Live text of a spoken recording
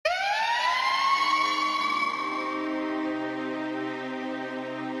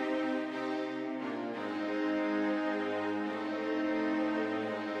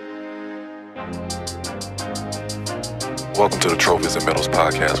Welcome to the Trophies and Medals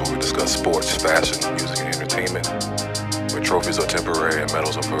podcast, where we discuss sports, fashion, music, and entertainment. Where trophies are temporary and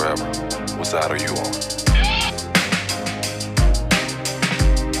medals are forever. What side are you on?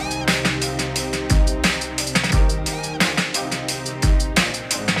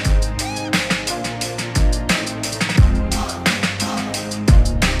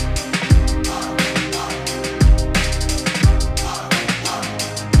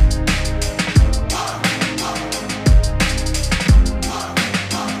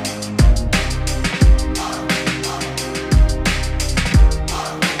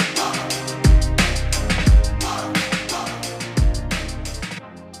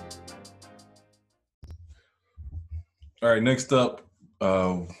 All right, next up,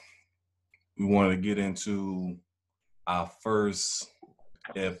 we wanted to get into our first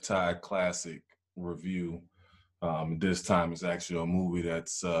F-Tide Classic review. This time it's actually a movie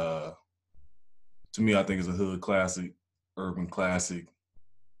that's, to me, I think is a hood classic, urban classic.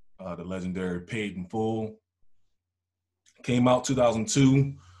 The legendary Paid in Full. Came out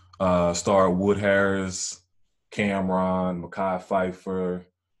 2002, starred Wood Harris, Cameron, Mekhi Phifer,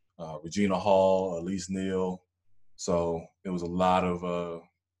 Regina Hall, Elise Neal. So it was a lot of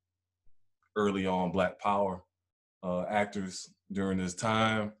early on Black Power actors during this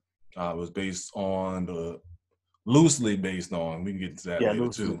time. It was loosely based on, we can get into that later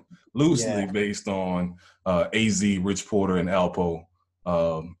too, based on AZ, Rich Porter, and Alpo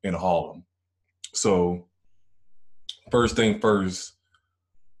in Harlem. So first thing first,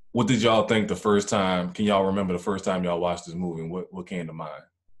 what did y'all think the first time? Can y'all remember the first time y'all watched this movie, and what came to mind?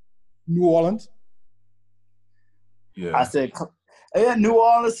 New Orleans. Yeah. I said, yeah, New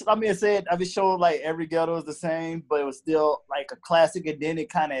Orleans. It showed like every ghetto is the same, but it was still like a classic. And then it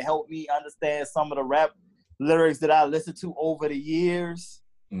kind of helped me understand some of the rap lyrics that I listened to over the years.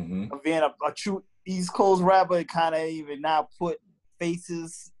 Mm-hmm. Of being a true East Coast rapper, it kind of even now put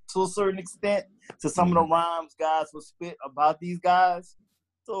faces to a certain extent to some of the rhymes guys would spit about these guys.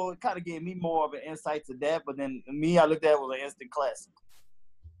 So it kind of gave me more of an insight to that. But then I looked at it was an instant classic.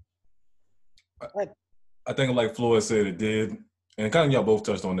 I think, like Floyd said, it did, and kind of y'all both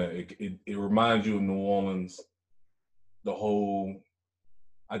touched on that. It reminds you of New Orleans. The whole,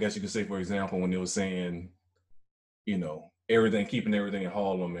 I guess you could say, for example, when they were saying, keeping everything in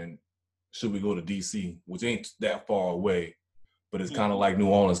Harlem, and should we go to DC, which ain't that far away, but it's kind of like New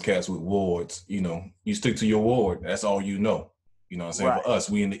Orleans cats with wards. You stick to your ward. That's all you know. You know what I'm saying? Right. For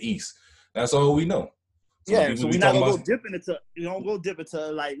us, we in the East. That's all we know. So so we're not gonna go dipping into. We don't go dip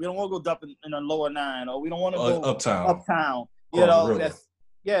into we don't want to go dipping in the lower 9, or we don't want to go uptown.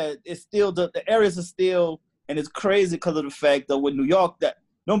 It's still the areas are still, and it's crazy because of the fact that with New York, that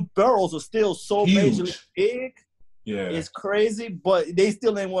them boroughs are still so majorly big. Yeah, it's crazy, but they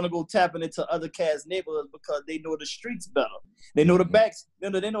still ain't want to go tapping into other cats' neighborhoods because they know the streets better. They know the backs.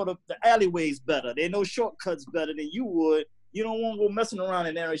 They know the alleyways better. They know shortcuts better than you would. You don't want to go messing around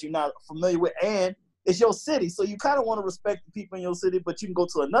in areas you're not familiar with, and it's your city, so you kind of want to respect the people in your city, but you can go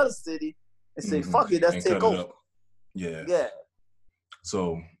to another city and say, fuck it, let's take over. Yeah.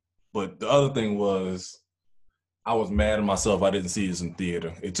 So, but the other thing was, I was mad at myself I didn't see this in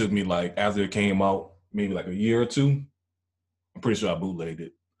theater. It took me after it came out, maybe a year or two. I'm pretty sure I bootlegged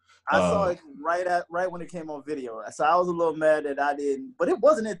it. I saw it right when it came on video. So I was a little mad that I didn't, but it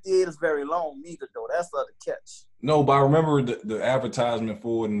wasn't in theaters very long either, though. That's the catch. No, but I remember the advertisement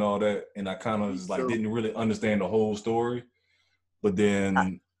for it and all that, and I kind of just didn't really understand the whole story. But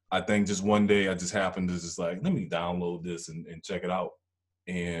then I think just one day I just happened to just let me download this and check it out,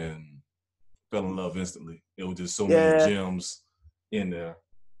 and fell in love instantly. It was just so many gems in there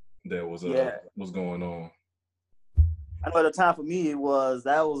that was what's going on. I know at the time for me that was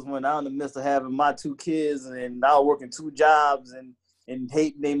when I was in the midst of having my 2 kids, and I was working 2 jobs and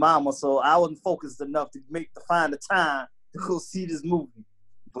hating their mama, so I wasn't focused enough to find the time to go see this movie.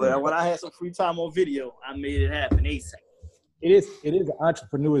 But when I had some free time on video, I made it happen ASAP. It is an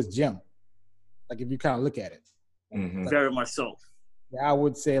entrepreneur's gem. If you kind of look at it. Mm-hmm. Very much so. Yeah, I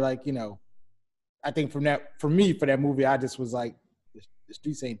would say I think for that movie, I just was the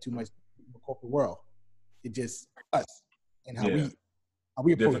streets ain't too much in the corporate world. It just us and how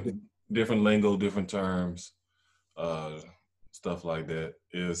we approach it. Different lingo, different terms. Stuff like that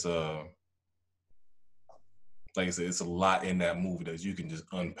is like I said, it's a lot in that movie that you can just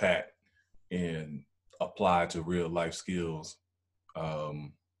unpack and apply to real life skills,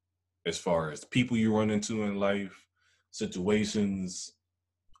 as far as people you run into in life, situations,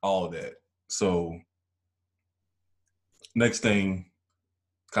 all of that. So next thing,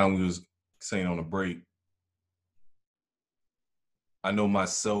 kind of we was saying on the break, I know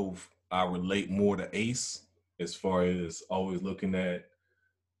myself, I relate more to Ace as far as always looking at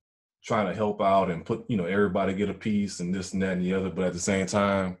trying to help out and put, everybody get a piece and this and that and the other, but at the same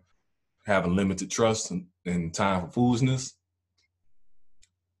time, having limited trust and time for foolishness.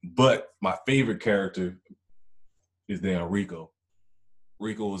 But my favorite character is damn Rico.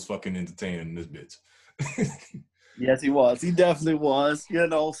 Rico was fucking entertaining in this bitch. Yes, he was. He definitely was.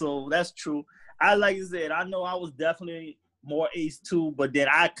 So that's true. Like you said, I know I was definitely more Ace too, but then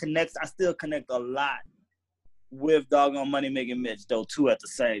I still connect a lot with doggone Money Making Mitch though too at the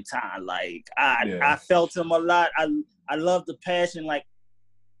same time. Like I felt him a lot. I love the passion. Like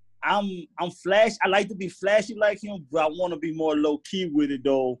I'm flash. I like to be flashy like him, but I want to be more low key with it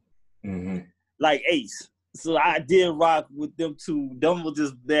though. Mm-hmm. Like Ace. So I did rock with them two. Them was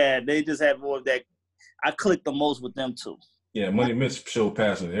just there. They just had more of that. I clicked the most with them two. Yeah, Money Mitch showed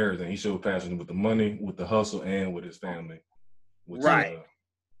passion in everything. He showed passion with the money, with the hustle, and with his family. Right.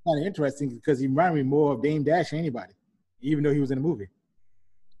 Kind of interesting because he reminded me more of Dame Dash than anybody, even though he was in the movie.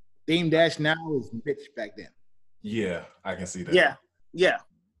 Dame Dash now is Mitch back then. Yeah, I can see that. Yeah.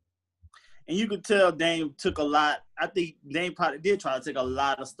 And you could tell Dame took a lot. I think Dame probably did try to take a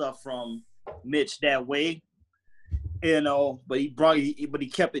lot of stuff from Mitch that way, but he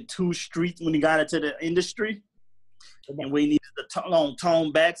kept it too street when he got into the industry. And we needed to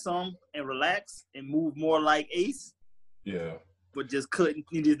tone back some and relax and move more like Ace. Yeah. But he just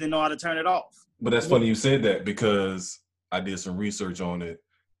didn't know how to turn it off. But that's funny you said that because I did some research on it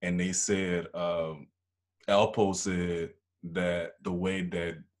and they said, Alpo said that the way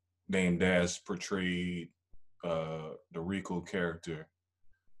that Dame Dash portrayed the Rico character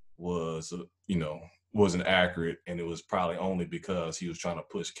was, wasn't accurate, and it was probably only because he was trying to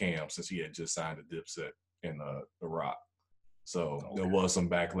push Cam since he had just signed a Dipset in The Rock. So there was some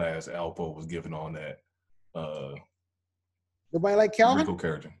backlash Alpo was giving on that. Nobody like Calvin? Rico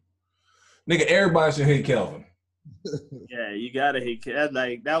character. Nigga, everybody should hate Calvin. Yeah, you gotta hate Calvin.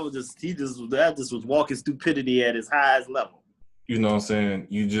 Like that was walking stupidity at its highest level. You know what I'm saying?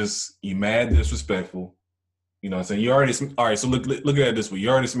 You mad disrespectful. You know what I'm saying? You already, all right, so look at it this way. You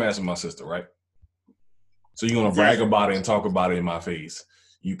already smashing my sister, right? So you're going to brag about it and talk about it in my face.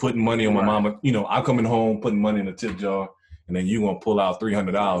 You putting money on my mama. I'm coming home, putting money in the tip jar, and then you going to pull out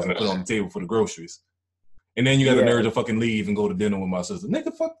 $300 and put it on the table for the groceries. And then you got the nerve to fucking leave and go to dinner with my sister.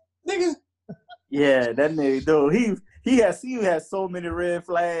 Nigga. Yeah, that nigga, dude. He has so many red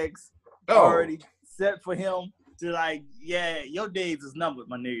flags already set for him to like, yeah, your days is numbered,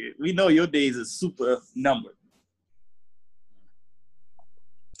 my nigga. We know your days is super numbered.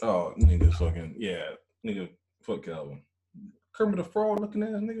 Oh, nigga, nigga, fuck Calvin. Kermit the Frog looking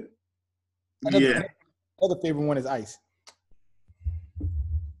ass nigga. Other favorite one is Ice.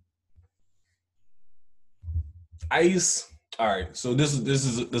 Ice. All right, so this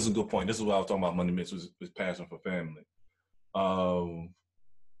is a good point. This is what I was talking about. Money Mitch was passion for family.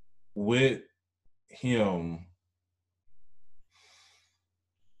 With him,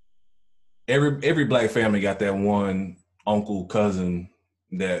 every black family got that one uncle, cousin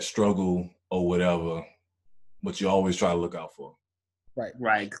that struggle or whatever, but you always try to look out for.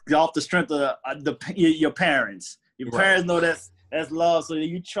 Right. Off the strength of your parents. Your parents know that's love, so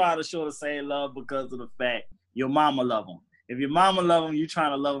you try to show the same love because of the fact your mama love them. If your mama love them, you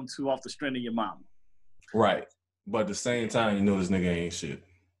trying to love them too off the strength of your mama. Right. But at the same time, this nigga ain't shit.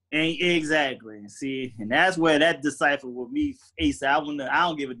 Exactly. See, and that's where that decipher with me, Ace. I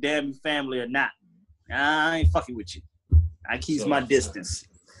don't give a damn your family or not. I ain't fucking with you. I keep my distance.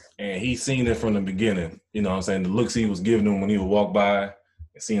 And he seen it from the beginning. You know what I'm saying? The looks he was giving him when he would walk by and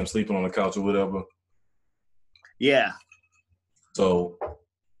see him sleeping on the couch or whatever. Yeah. So,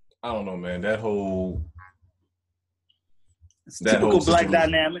 I don't know, man. Typical black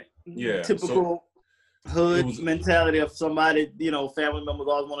dynamic. Yeah. Typical hood mentality of somebody, family members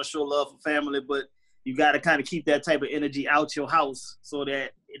always want to show love for family, but you got to kind of keep that type of energy out your house so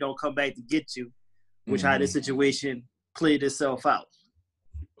that it don't come back to get you, which how this situation played itself out.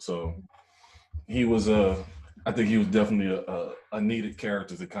 So he was I think he was definitely a needed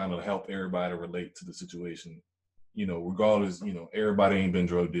character to kind of help everybody relate to the situation. Regardless, everybody ain't been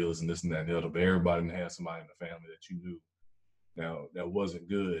drug dealers and this and that and the other, but everybody had somebody in the family that you knew. Now that wasn't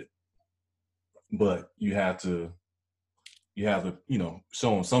good, but you have to,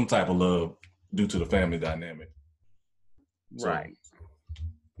 show them some type of love due to the family dynamic. Right. So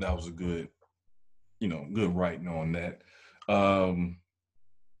that was a good, good writing on that.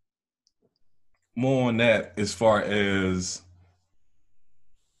 More on that as far as,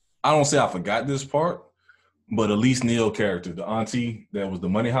 I don't say I forgot this part, but Elise Neal character, the auntie that was the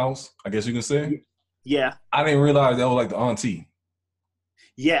money house, I guess you can say. Yeah. I didn't realize that was like the auntie.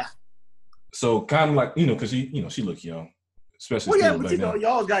 Yeah. So kind of like, because she looked young, especially. Well, yeah, but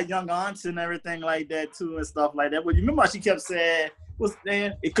y'all got young aunts and everything like that too, and stuff like that. But you remember how she kept saying,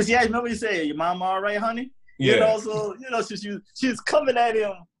 because remember you said, "Your mama all right, honey?" Yeah. So she was coming at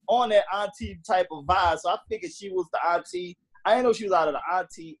him on that auntie type of vibe. So I figured she was the auntie. I didn't know she was out of the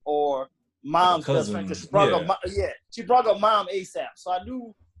auntie or mom's best friend, because she brought up mom ASAP. So I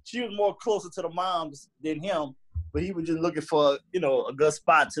knew she was more closer to the moms than him. But he was just looking for, a good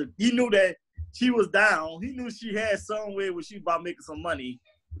spot he knew that she was down. He knew she had somewhere where she was about making some money.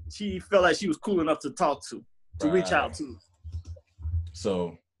 She felt like she was cool enough to talk to reach out to.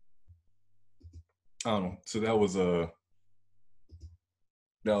 So, I don't know. So that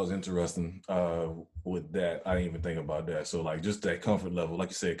was interesting with that. I didn't even think about that. So, like, just that comfort level, like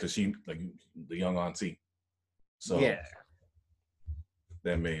you said, because she, like, the young auntie. So, yeah.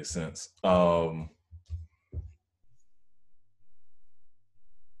 That made sense.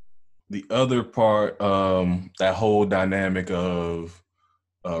 The other part, that whole dynamic of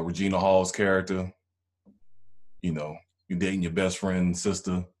Regina Hall's character, you're dating your best friend's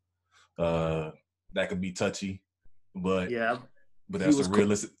sister, that could be touchy, but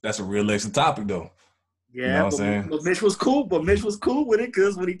that's a realistic topic though. Yeah, you know what I'm saying? But Mitch was cool. With it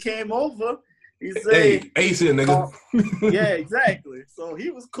because when he came over, he said, "Hey, Ace here, nigga." Yeah, exactly. So he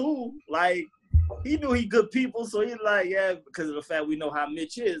was cool. Like, he knew he good people, so he's like, yeah, because of the fact we know how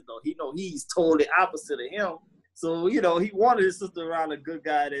Mitch is, though. He know he's totally opposite of him. So, he wanted his sister around a good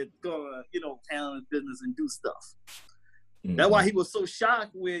guy that's gonna, handle his business and do stuff. Mm-hmm. That's why he was so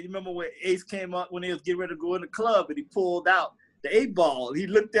shocked when, you remember when Ace came up when they was getting ready to go in the club and he pulled out the 8-ball. He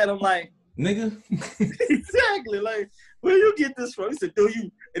looked at him like, nigga. Exactly. Like, where you get this from? He said, do you?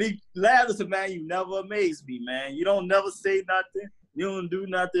 And he laughed and said, man, you never amaze me, man. You don't never say nothing. You don't do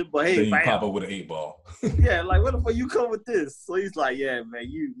nothing, but hey, then you pop up with an 8-ball. Yeah, like, what the fuck you come with this? So he's like, yeah, man,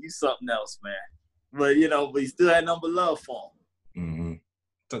 you something else, man. But, but he still had number love for him. Mm-hmm.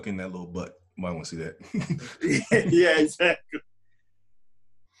 Tuck in that little butt. Might want to see that. Yeah, exactly.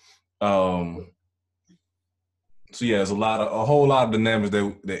 So yeah, there's a whole lot of dynamics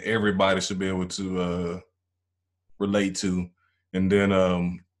that everybody should be able to relate to. And then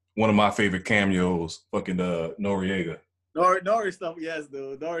one of my favorite cameos, fucking Noriega. Nori stuff, yes,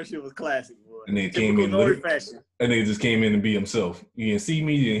 dude. Nori shit was classic, boy. And they came in fashion. And they just came in and be himself. You didn't see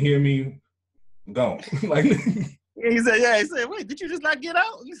me, you didn't hear me, I'm gone. Like, he said, wait, did you just not get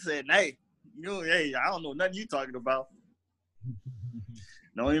out? He said, hey, I don't know nothing you talking about.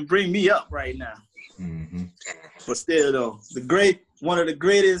 Don't even bring me up right now. Mm-hmm. But still, though, one of the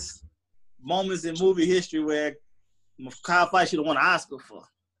greatest moments in movie history where Kyle Fight should have won an Oscar for.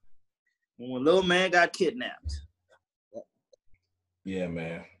 When Little Man got kidnapped. Yeah,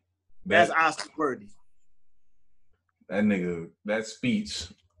 man. That's Oscar worthy. That nigga, that speech,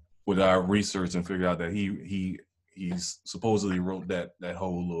 with our research and figure out that he's supposedly wrote that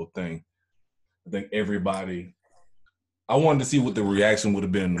whole little thing. I think everybody, I wanted to see what the reaction would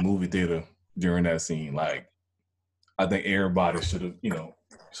have been in the movie theater during that scene. Like, I think everybody should have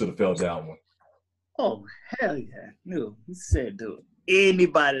felt that one. Oh, hell yeah. No, he said, dude,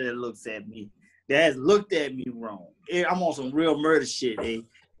 anybody that looks at me, that has looked at me wrong, I'm on some real murder shit, eh?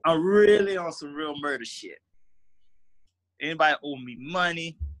 I'm really on some real murder shit. Anybody owe me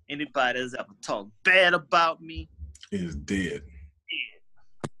money, anybody that's ever talked bad about me is dead.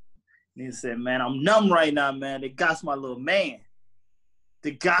 And he said, man, I'm numb right now, man. They got my little man.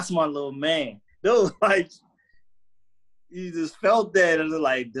 Dude, like, you just felt that and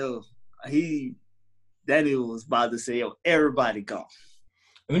like, dude, that nigga was about to say, yo, everybody gone.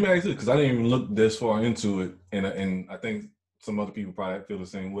 And let me ask you, because I didn't even look this far into it, and I think some other people probably feel the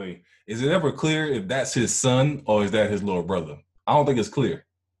same way. Is it ever clear if that's his son or is that his little brother? I don't think it's clear.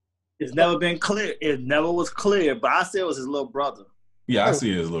 It's never been clear. It never was clear, but I said it was his little brother. Yeah, I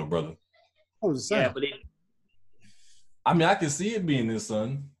see it as his little brother. Oh, his son. Yeah, but I can see it being his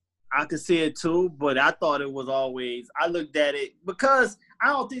son. I could see it too, but I thought it was always, I looked at it, because I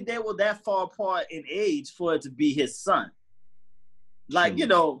don't think they were that far apart in age for it to be his son. Like,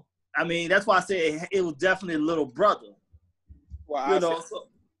 I mean, that's why I said it was definitely a little brother. Well,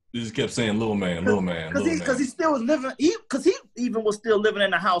 you just kept saying little man. Because he still was living, because he even was still living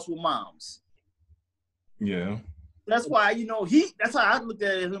in the house with moms. Yeah. That's why, that's how I looked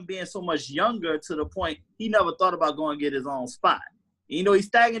at him being so much younger, to the point he never thought about going to get his own spot. He's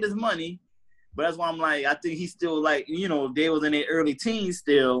stacking his money, but that's why I'm like, I think he's still like, they was in their early teens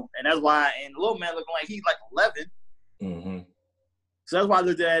still, and that's why, and Little Man looking like he's like 11. Mm-hmm. So that's why I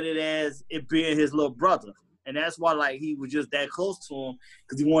looked at it as it being his little brother. And that's why, like, he was just that close to him,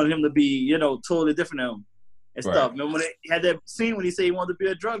 because he wanted him to be, totally different than him. and stuff. Remember when they had that scene when he said he wanted to be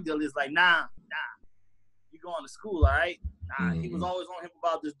a drug dealer? It's like, nah, you going to school, all right? Nah, he was always on him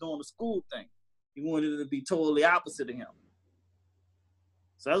about just doing the school thing. He wanted it to be totally opposite of him.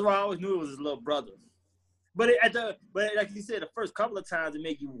 So that's why I always knew it was his little brother. But like you said, the first couple of times it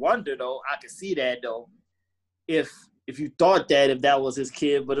make you wonder though. I could see that though, if you thought that if that was his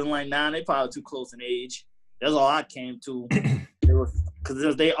kid, but in like they probably too close in age. That's all I came to.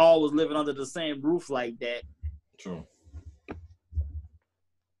 Because they all was living under the same roof like that. True.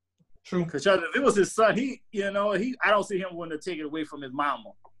 Because if it was his son, I don't see him wanting to take it away from his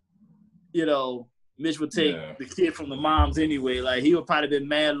mama. Mitch would take the kid from the moms anyway. Like, he would probably been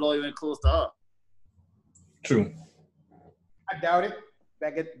mad, loyal, and close to her. True. I doubt it.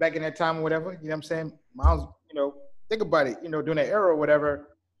 Back in that time or whatever, you know what I'm saying? Moms, think about it, during that era or whatever,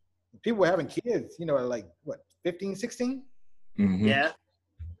 people were having kids, like, what, 15, 16? Mm-hmm. Yeah.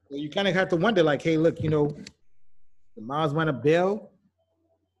 So you kind of have to wonder, like, hey, look, the moms want to bail.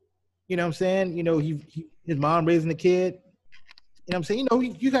 You know what I'm saying? His mom raising the kid. You know what I'm saying?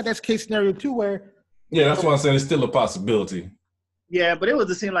 You got that case scenario too where. Yeah, that's why I'm saying it's still a possibility. Yeah, but it was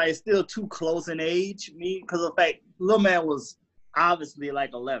just seem like it's still too close in age, because of the fact, little man was obviously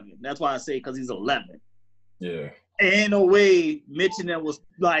like 11. That's why I say because he's 11. Yeah. Ain't no way Mitch and them was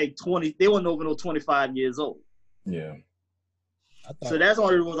like 20. They weren't over no 25 years old. Yeah. So that's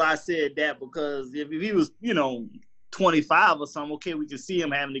one of the reasons I said that, because if he was, 25 or something, okay, we can see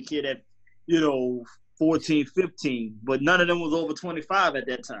him having a kid at, 14, 15. But none of them was over 25 at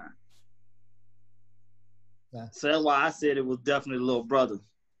that time. Yeah. So that's why I said it was definitely little brother.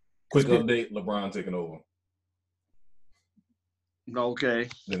 Quick update, LeBron taking over. Okay.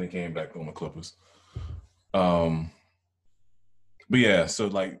 Then he came back on the Clippers. But yeah, so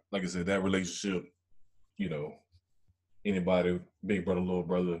like I said, that relationship, anybody, big brother, little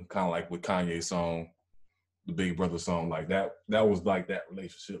brother, kind of like with Kanye's song, the Big Brother song, like that was like that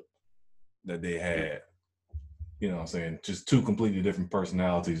relationship that they had. You know what I'm saying? Just two completely different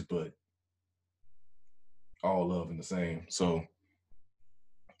personalities, but all love in the same. So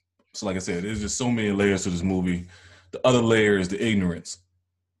like I said, there's just so many layers to this movie. The other layer is the ignorance.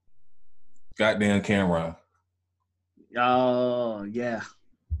 Goddamn Cameron. Oh, yeah.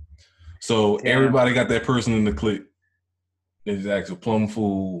 So everybody got that person in the clique. They just act a plum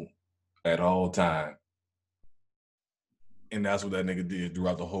fool at all time. And that's what that nigga did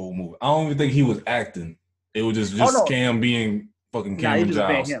throughout the whole movie. I don't even think he was acting. It was just Cam being fucking Cameron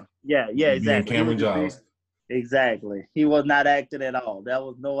Giles. Him. Yeah, exactly. Cameron Giles. Exactly. He was not acting at all. There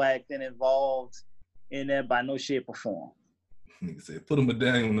was no acting involved in that by no shape or form. Nigga said, put a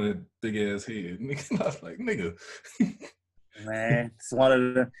medallion on that big ass head. Nigga, I was like, nigga. Man, it's one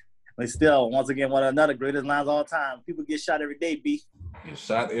of the, but still, once again, one of another greatest lines of all time. People get shot every day, B. Get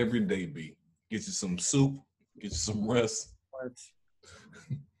shot every day, B. Get you some soup. Get you some rest. What?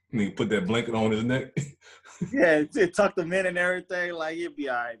 Nigga put that blanket on his neck. Yeah, it tucked him in and everything. Like, you'll be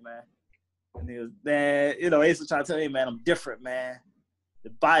all right, man. And he was, man, Ace was trying to tell me, man, I'm different, man.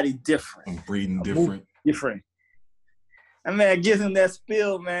 The body different. I'm breathing different. Different. And man, gives him that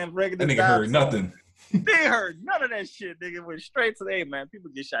spill, man. Breaking the that nigga heard nothing. They heard none of that shit, nigga. Went straight to the, hey, man,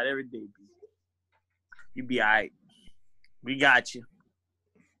 people get shot every day. You be all right. We got you.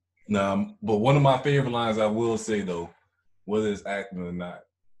 Nah, but one of my favorite lines I will say, though, whether it's acting or not,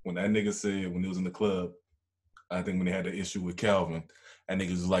 when that nigga said, when he was in the club, I think when they had the issue with Calvin, that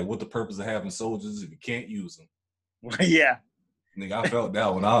nigga was like, what the purpose of having soldiers if you can't use them? Yeah. Nigga, I felt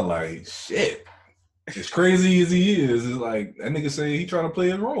that one. I was like, shit. As crazy as he is, it's like, that nigga saying he trying to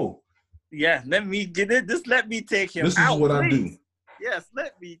play his role. Yeah, let me get it. Just let me take him out. This is what I do. Yes,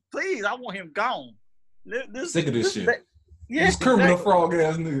 let me. Please, I want him gone. Sick of this shit. Yeah, he's Kermit a Frog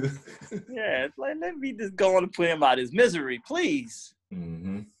ass nigga. Yeah, it's like, let me just go on and put him out his misery, please.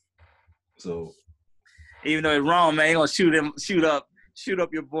 Mm-hmm. So, even though it's wrong, man, you gonna shoot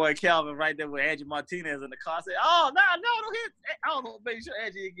up your boy Calvin right there with Angie Martinez in the car. Say, oh no, don't hit. I don't know, make sure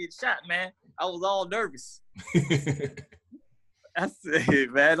Angie didn't get shot, man. I was all nervous. I said,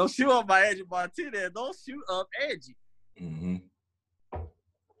 man, don't shoot up my Angie Martinez. Don't shoot up Angie. Mm-hmm.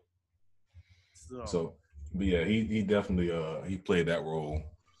 So, but yeah, he definitely he played that role.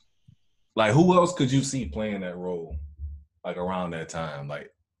 Like, who else could you see playing that role? Like, around that time, like,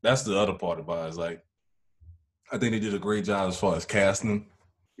 that's the other part about it. Is like, I think they did a great job as far as casting.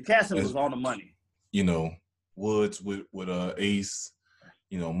 The casting was on the money. Woods with Ace,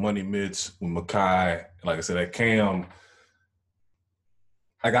 Money Mitch with Makai. Like I said, that Cam.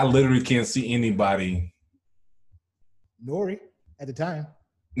 Like, I literally can't see anybody. Nori at the time.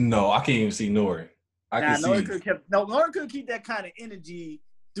 No, I can't even see Nori. Nori could keep that kind of energy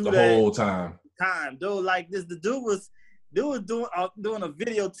through the whole time. time, dude. Like this, the dude was doing a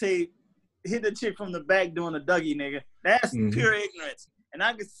videotape, hit the chick from the back doing a Dougie, nigga. That's pure ignorance, and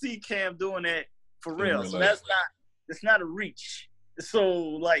I could see Cam doing that for real. So that's not a reach. So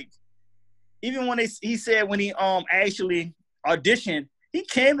like, even when he said when he actually auditioned, he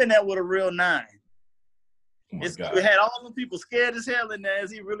came in there with a real 9. It had all the people scared as hell in there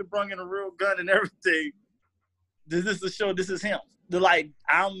as he really brought in a real gun and everything. This is to show this is him. They're like,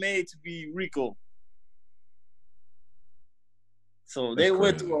 I'm made to be Rico. So they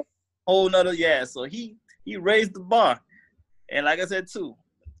went through a whole nother, so he raised the bar. And like I said, too,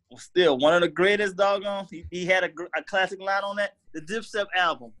 still one of the greatest doggone. He had a classic line on that, the Dipset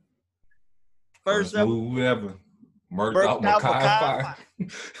album. First movie ever. Murder Out Makai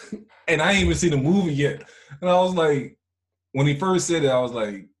 5. And I ain't even seen the movie yet. And I was like, when he first said it, I was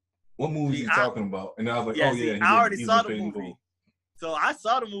like, what movie is he talking about? And I was like, I already saw the movie. So I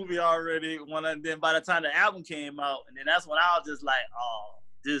saw the movie already. Then by the time the album came out, and then that's when I was just like, oh,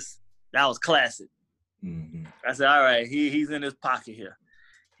 that was classic. Mm-hmm. I said, all right, he's in his pocket here.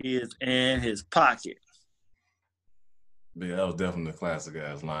 He is in his pocket. Yeah, that was definitely a classic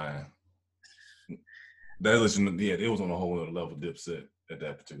ass line. That was, it was on a whole other level, Dipset at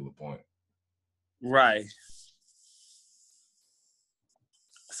that particular point. Right.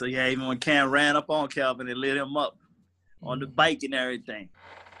 So yeah, even when Cam ran up on Calvin and lit him up on the bike and everything.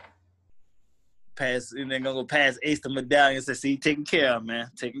 And then gonna go past Ace the medallion and say, see, taken care of, man.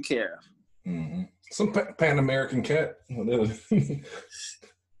 Taken care of. Mm-hmm. Some Pan-American cat. Nigga,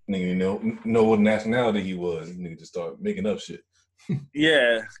 know what nationality he was. Nigga just start making up shit.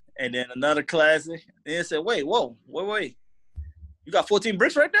 Yeah. And then another classic. And they said, wait. You got 14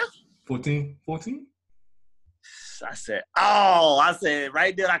 bricks right there? 14? I said,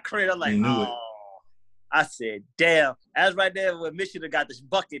 right there, I cringed. I was like, it. I said, damn. That's right there when Michigan got this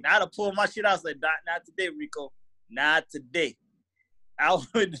bucket. I'd have pulled my shit out. I said, not today, Rico. Not today. I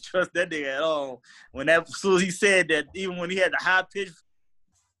wouldn't trust that nigga at all. As soon as he said that, even when he had the high pitch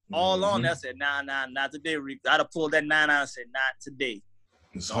all on, I said, nah, not today, Rico. I'd have pulled that 9 out and said, not today.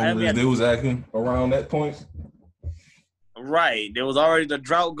 As hungry as they was acting around that point. Right. There was already the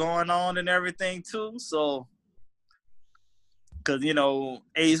drought going on and everything too. So, because,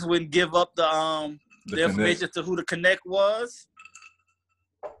 Ace wouldn't give up the information to who the connect was.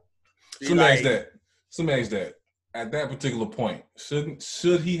 Some ask that. At that particular point,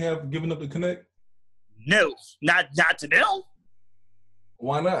 should he have given up the connect? No, not to them.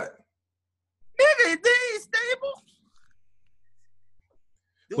 Why not? Nigga, they ain't stable.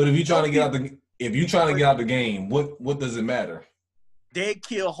 But if you're trying to get out the game, what does it matter? They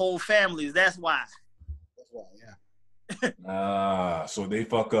kill whole families. That's why. Yeah. So they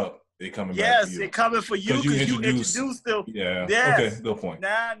fuck up. They coming back. Yes, they coming for you because you introduced them. Yeah. Yes. Okay. Good point.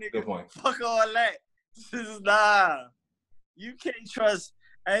 Nah, nigga. Good point. Fuck all that. This is nah. You can't trust.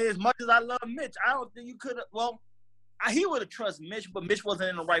 And as much as I love Mitch, I don't think you could have. Well, he would have trusted Mitch, but Mitch wasn't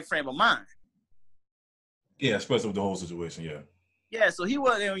in the right frame of mind. Yeah, especially with the whole situation. Yeah. Yeah, so he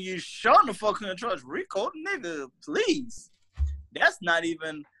wasn't. You sure the fuck couldn't trust Rico, nigga. Please, that's not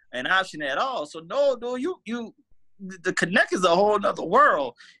even an option at all. So no, dude, you, the connect is a whole nother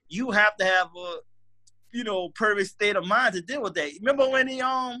world. You have to have a, perfect state of mind to deal with that. Remember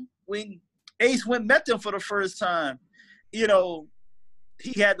when Ace met them for the first time, he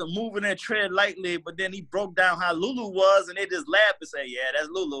had to move in and tread lightly, but then he broke down how Lulu was, and they just laughed and say, "Yeah, that's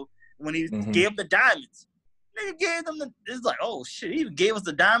Lulu." When he gave him the diamonds. Nigga gave them it's like, oh shit, he even gave us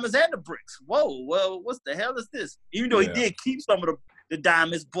the diamonds and the bricks. Whoa, well, what the hell is this? Even though he did keep some of the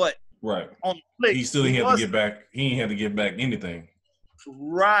diamonds, but right on the plate, he still didn't have to get back. He ain't had to get back anything.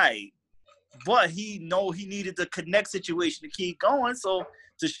 Right. But he needed the connect situation to keep going. So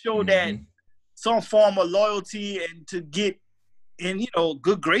to show that some form of loyalty and to get in,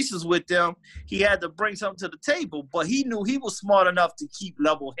 good graces with them, he had to bring something to the table. But he knew he was smart enough to keep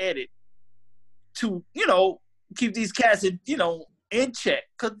level-headed to, keep these cats in check.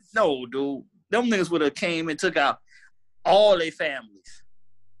 Cause no, dude, them niggas would have came and took out all their families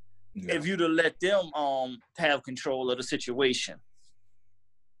if you'd have let them have control of the situation.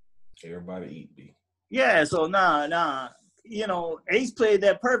 Everybody eat, B. Yeah, so nah. Ace played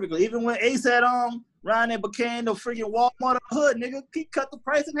that perfectly. Even when Ace had Ryan and became the freaking Walmart hood, nigga, he cut the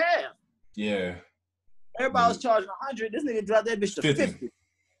price in half. Yeah. Everybody was charging 100. This nigga dropped that bitch to 50.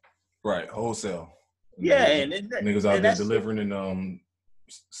 Right, wholesale. Yeah, and niggas out there delivering in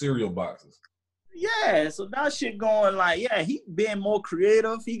cereal boxes. Yeah, so that shit going he being more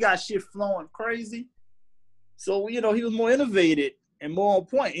creative. He got shit flowing crazy. So, he was more innovative and more on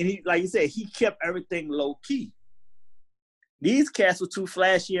point. And he, like you said, he kept everything low key. These cats were too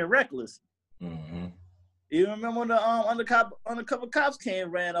flashy and reckless. Mm-hmm. You remember when the undercover cops came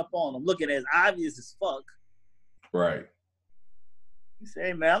and ran up on him, looking as obvious as fuck. Right. You say,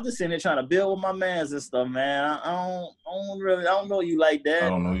 hey, man, I'm just sitting there trying to build with my mans and stuff, man. I don't know you like that. I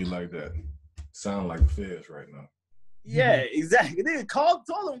don't know you like that. Sound like the feds right now. Yeah, exactly. They told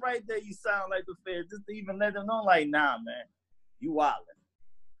him right there, you sound like the feds, just to even let them know, like, nah, man, you wildin'.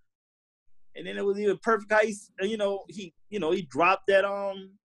 And then it was even perfect how he dropped that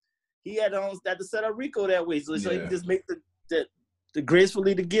he had to set up Rico that way, so he could just make the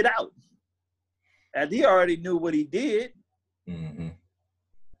gracefully to get out. And he already knew what he did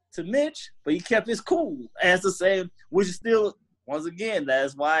to Mitch, but he kept his cool. As the same, which is still, once again,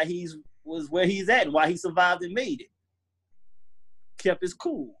 that's why was where he's at and why he survived and made it. Kept his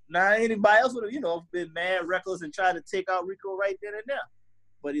cool. Now anybody else would have, been mad, reckless, and tried to take out Rico right then and there.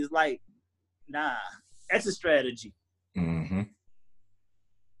 But he's like, nah, that's a strategy. Mm-hmm.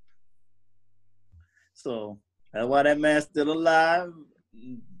 So that's why that man's still alive.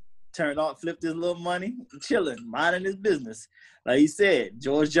 Flipped his little money, chilling, minding his business. Like he said,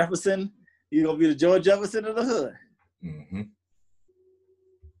 George Jefferson, he's gonna be the George Jefferson of the hood. Mm-hmm.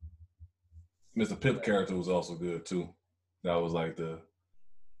 Mr. Pip character was also good too. That was like the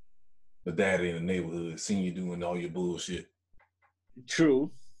daddy in the neighborhood, seeing you doing all your bullshit. True.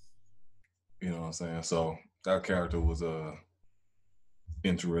 You know what I'm saying? So that character was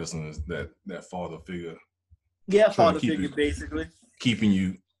interesting, as that father figure. Yeah, father figure basically. Keeping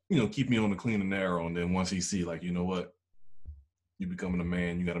you on the clean and narrow, and then once he see, like, you know what, you becoming a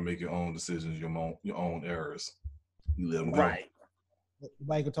man, you got to make your own decisions, your own errors. You let him go. Right.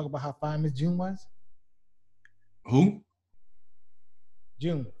 Everybody can talk about how fine Miss June was. Who?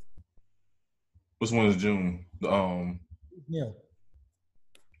 June. Which one is June? Yeah.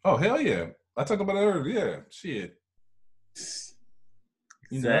 Oh, hell yeah! I talked about it earlier. Yeah, shit.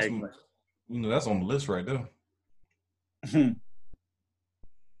 Exactly. That's on the list right there.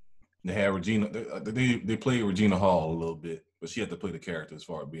 They had Regina. They played Regina Hall a little bit, but she had to play the character as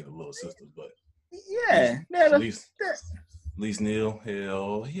far as being a little sister. But at least Neil,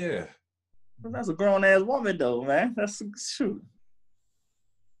 hell yeah. That's a grown ass woman though, man. That's shoot.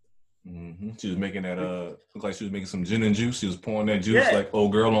 Mm-hmm. She was making that looked like she was making some gin and juice. She was pouring that juice like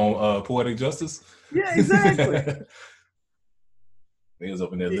old girl on Poetic Justice. Yeah, exactly. They was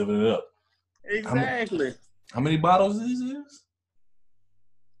up in there living it up. Exactly. How many bottles is this?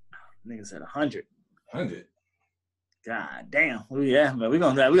 Nigga said 100. 100. God damn. Yeah, man. We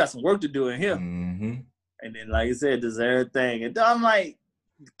got some work to do in here. Mm-hmm. And then, like you said, this everything. And I'm like,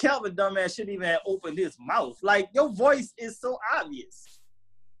 Kelvin dumbass shouldn't even have opened his mouth. Like, your voice is so obvious.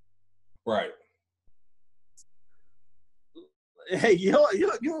 Right. Hey, you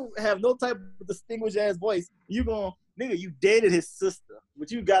have no type of distinguished ass voice. You dated his sister,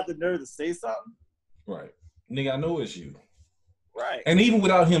 but you got the nerve to say something? Right. Nigga, I know it's you. Right. And even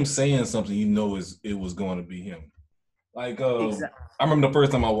without him saying something, it was going to be him. Like, exactly. I remember the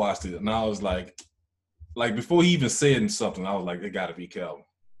first time I watched it, and I was like before he even said something, I was like, it got to be Calvin.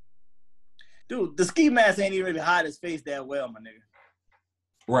 Dude, the ski mask ain't even really hide his face that well, my nigga.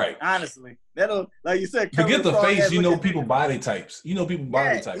 Right. Honestly. That'll, like you said, forget the face, people body types.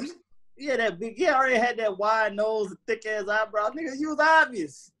 Body types. Yeah, that big, already had that wide nose, thick ass eyebrows. Nigga, you was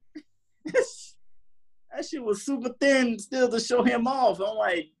obvious. That shit was super thin still to show him off. I'm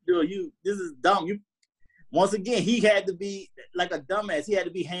like, dude, this is dumb. Once again, he had to be like a dumbass. He had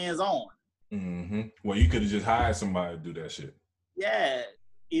to be hands-on. Mm-hmm. Well, you could have just hired somebody to do that shit. Yeah.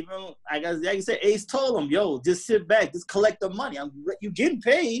 Even, like you said, Ace told him, yo, just sit back. Just collect the money. You getting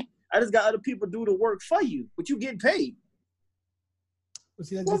paid. I just got other people do the work for you, but you getting paid.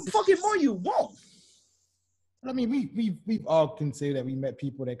 What fucking more you want? I mean, we've all can say that we met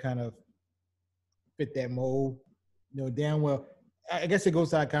people that kind of fit that mold, damn well. I guess it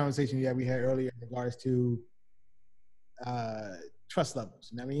goes to our conversation we had earlier in regards to trust levels.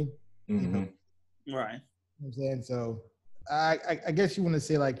 You know what I mean? Mm-hmm. Right. You know what I'm saying? So I guess you want to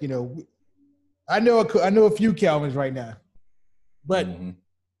say, like, I know a few Kelvins right now, but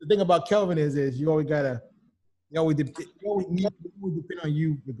the thing about Kelvin is you always gotta, you always depend on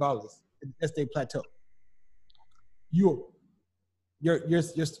you regardless. That's their plateau. Your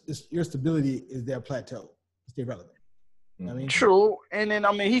stability is their plateau. It's irrelevant. You know what I mean? True. And then,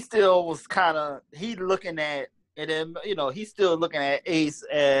 he still was looking at, and then, he's still looking at Ace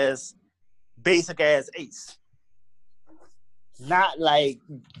as basic as Ace. Not like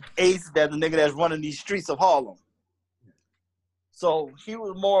Ace, that the nigga that's running these streets of Harlem. So he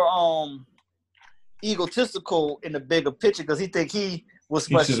was more egotistical in the bigger picture because he think he was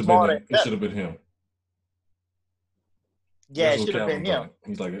much smarter. It should have been him. Yeah, it should have been him.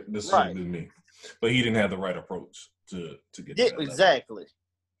 He's like, this should have been me. But he didn't have the right approach to get to that exactly. Level.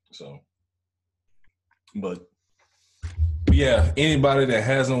 So, but yeah, anybody that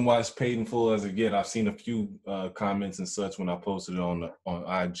hasn't watched Paid in Full as of yet, I've seen a few comments and such when I posted it on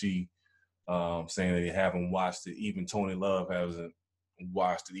IG saying that they haven't watched it. Even Tony Love hasn't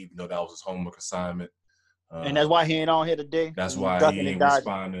watched it, even though that was his homework assignment. And that's why he ain't on here today. That's why he ain't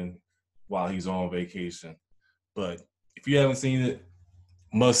responding while he's on vacation. But if you haven't seen it,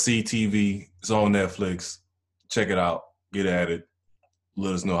 must see TV. It's on Netflix. Check it out. Get at it.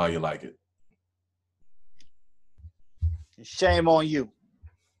 Let us know how you like it. Shame on you.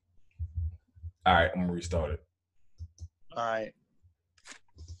 All right, I'm gonna restart it. All right.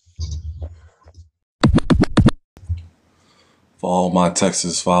 For all my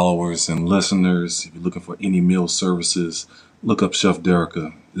Texas followers and listeners, if you're looking for any meal services, look up Chef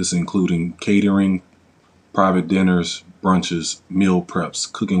Derica. This including catering, private dinners, brunches, meal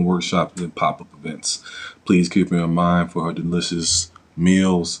preps, cooking workshops, and pop-up events. Please keep her in mind for her delicious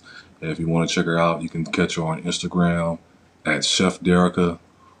meals. And if you want to check her out, you can catch her on Instagram at Chef Derica,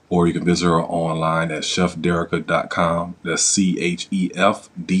 or you can visit her online at chefderica.com. That's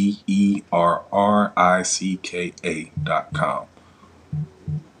CHEFDERRICKA.com.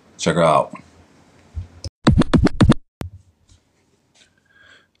 Check her out.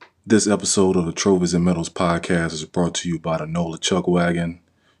 This episode of the Trophies and Medals podcast is brought to you by the NOLA Chuck Wagon.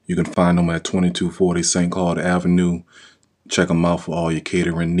 You can find them at 2240 St. Claude Avenue. Check them out for all your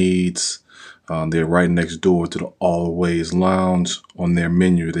catering needs. They're right next door to the Always Lounge. On their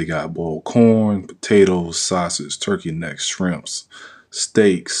menu, they got boiled corn, potatoes, sausage, turkey necks, shrimps,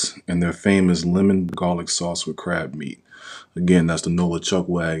 steaks, and their famous lemon garlic sauce with crab meat. Again, that's the NOLA Chuck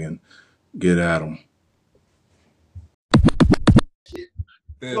Wagon. Get at them.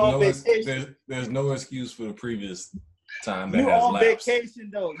 There's no excuse for the previous time that you has on lapsed. Vacation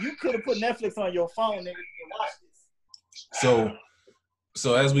though. You could have put Netflix on your phone and watch this.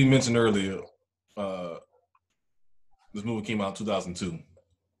 So as we mentioned earlier, this movie came out in 2002.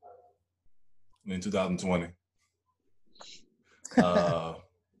 In 2020. It's a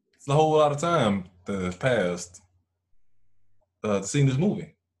whole lot of time that has passed to see this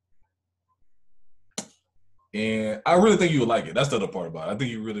movie. And I really think you would like it. That's the other part about it. I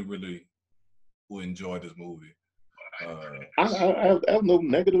think you really, really will enjoy this movie. I have no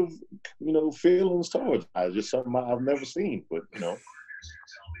negative, feelings towards it. It's just something I've never seen, but I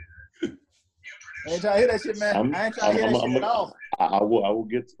ain't trying to hear that shit, man. I ain't trying to hear that shit at all. I will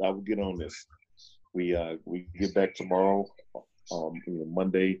get on this. We get back tomorrow.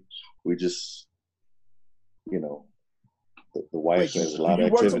 Monday. We just, the wife has a lot of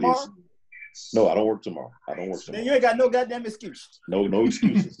activities. No, I don't work tomorrow. Then you ain't got no goddamn excuse. No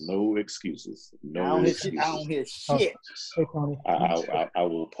excuses. No excuses. I don't hear shit. I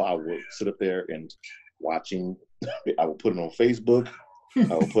will sit up there and watching. I will put it on Facebook. I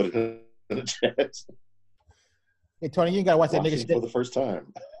will put it in the chat. Hey Tony, you ain't gotta watch that nigga shit for the first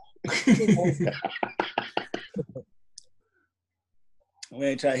time. We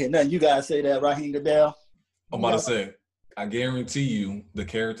ain't trying to hear nothing. You guys say that, Raheem Goodell. I'm about to say, I guarantee you the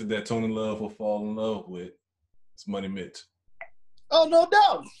character that Tony Love will fall in love with is Money Mitch. Oh, no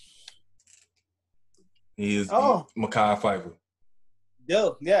doubt. He is Mekhi Phifer.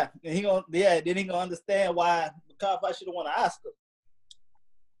 Yeah. And then he gonna understand why Mekhi Phifer should have won an Oscar.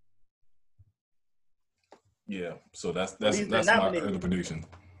 Yeah, so that's my early prediction.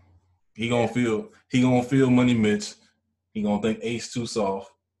 He gonna feel Money Mitch. He gonna think Ace too soft.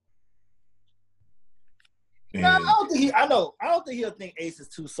 No, I don't think he'll think Ace is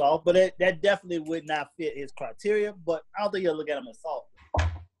too soft, but that definitely would not fit his criteria. But I don't think he'll look at him as soft.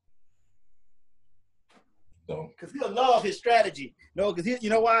 Because he'll love his strategy. No, because you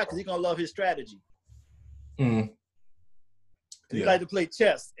know why? Because he's gonna love his strategy. Mm-hmm. He like to play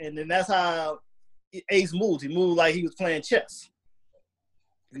chess, and then that's how Ace moves. He moved like he was playing chess.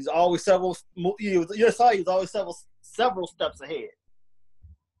 He's always several steps ahead.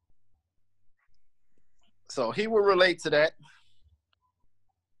 So he will relate to that.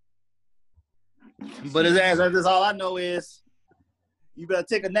 But that's all I know is you better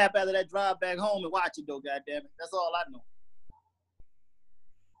take a nap after that drive back home and watch it though, goddammit. That's all I know.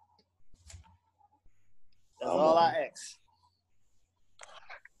 That's all I ask.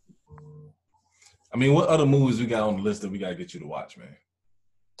 I mean, what other movies we got on the list that we gotta get you to watch, man?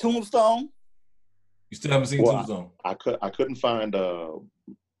 Tombstone. You still haven't seen Tombstone? I couldn't find what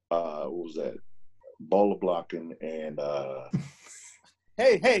was that? Baller Blocking and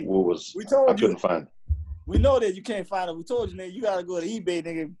Hey. What was we told I couldn't find. We know that you can't find it. We told you, nigga, you gotta go to eBay,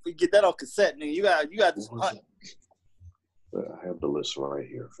 nigga, get that off cassette, nigga. You gotta do some hunting. I have the list right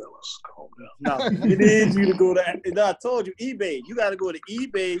here, fellas. Calm down. No, we need you to go to. No, I told you, eBay. You got to go to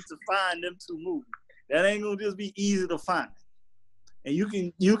eBay to find them 2 movies. That ain't gonna just be easy to find. And you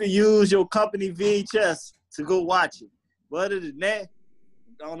can use your company VHS to go watch it. But other than that,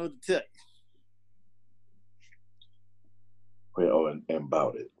 I don't know what to tell you. Oh, and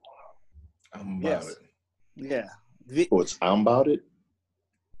About It. I'm About It. Yeah. It's I'm About It?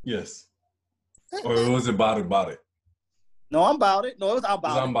 Yes. Or was it About It? No, I'm About It. No, it was I'm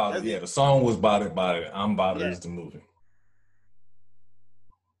About It. I'm About It. Yeah, the song was About It. I'm About It is the movie.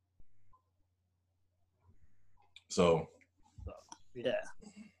 So. Yeah.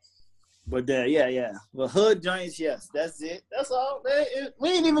 But yeah. But hood joints, yes, that's it. That's all.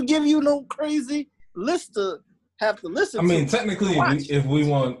 We ain't even give you no crazy list to have to listen to. I mean, technically, if we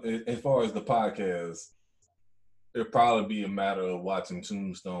want, as far as the podcast, it'd probably be a matter of watching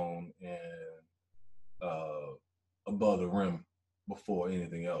Tombstone and Above the Rim before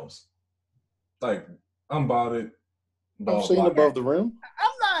anything else. Like, I'm About It. I'm saying Above the Rim.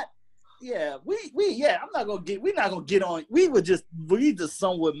 I'm not. Yeah, I'm not gonna get. We're not gonna get on. We just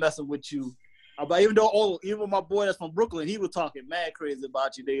somewhat messing with you about. Even my boy that's from Brooklyn, he was talking mad crazy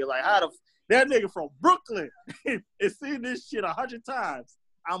about you. They like, how that nigga from Brooklyn and seen this shit 100 times.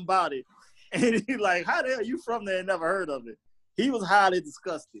 I'm About It, and he like, how the hell you from there and never heard of it? He was highly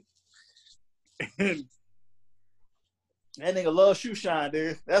disgusted. And that nigga love Shoe Shine,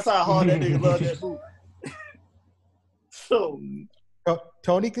 dude. That's how hard that nigga love that movie. So.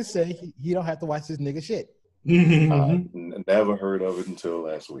 Tony could say he don't have to watch this nigga shit. Never heard of it until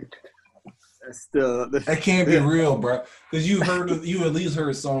last week. That can't be real, bro. Because you at least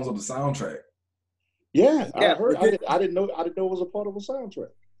heard songs of the soundtrack. Yeah, I heard. I didn't know it was a part of a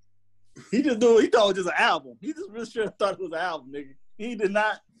soundtrack. He thought it was just an album. He just really sure thought it was an album, nigga. He did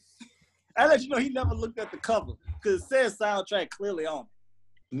not. I let you know he never looked at the cover because it says soundtrack clearly on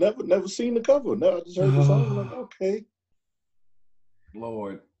it. Never seen the cover. No, I just heard the song. I'm like, okay.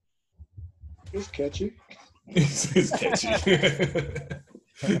 Lord. It's catchy. It's catchy.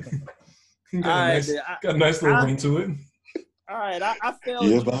 got a nice little ring to it. All right, I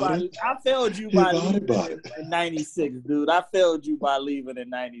failed you by leaving in 96, dude. I failed you by leaving in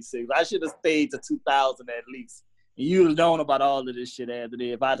 96. I should have stayed to 2000 at least. And you would have known about all of this shit after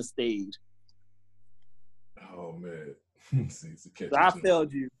that if I'd have stayed. Oh, man. So I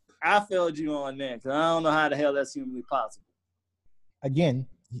failed you. I failed you on that because I don't know how the hell that's humanly possible. Again,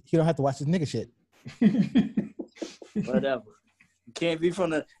 you don't have to watch this nigga shit. Whatever. You can't be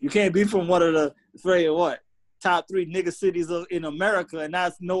from one of the top 3 nigga cities in America and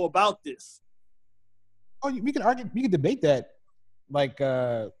not know about this. Oh, we can argue. We can debate that. Like,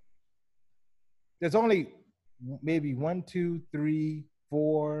 there's only maybe 1, 2, 3,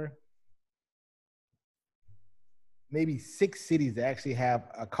 4, maybe 6 cities that actually have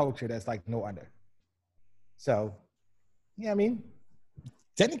a culture that's like no other. So, yeah, I mean.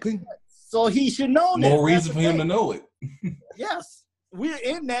 Technically. So he should know that. More reason for him to know it. Yes. We're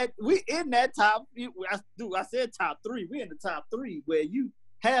in that top. I said top 3. We're in the top 3 where you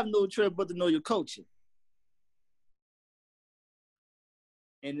have no choice but to know your culture.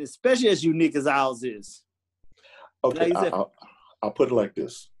 And especially as unique as ours is. Okay, I'll put it like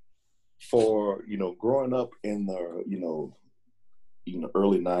this. For, growing up in the,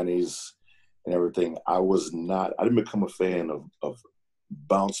 early 90s and everything, I didn't become a fan of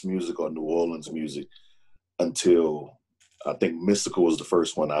bounce music or New Orleans music until I think Mystical was the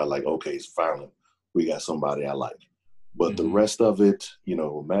first one. I like, okay, finally we got somebody I like. But the rest of it,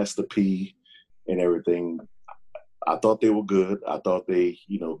 Master P and everything, I thought they were good. I thought they,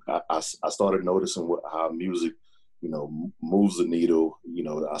 I started noticing how music, moves the needle.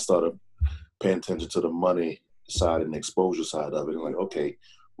 I started paying attention to the money side and the exposure side of it. And like, okay,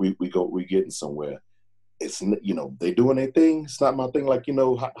 we getting somewhere. It's, they doing their thing. It's not my thing. Like,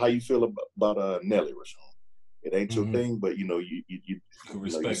 how you feel about Nelly, Rashawn. It ain't your thing, but you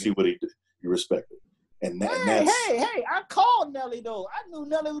see what he did. You respect it. And that's hey, I called Nelly though. I knew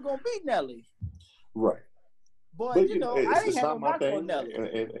Nelly was gonna beat Nelly. Right. But I didn't have a knock on Nelly.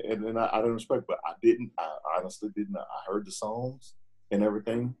 And I don't respect, but I honestly didn't. I heard the songs and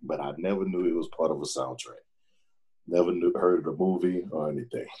everything, but I never knew it was part of a soundtrack. Never heard of the movie or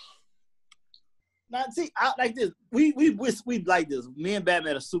anything. Now, see, like this, we like this. Me and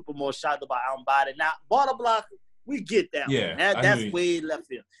Batman are super more shocked about our body. Now, Border Block, we get that. Yeah, one. That's way left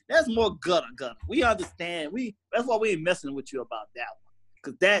field. That's more gutter. We understand. That's why we ain't messing with you about that one,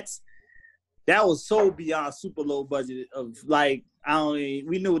 because that was so beyond super low budget. Of like, we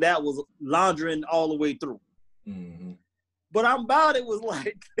knew that was laundering all the way through. But I'm About It was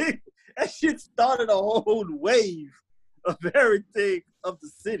like that shit started a whole wave of everything of the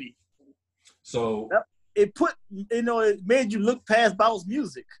city. So it made you look past Bow's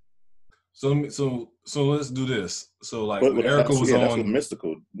music. So let's do this. So like when Erica was on, that's what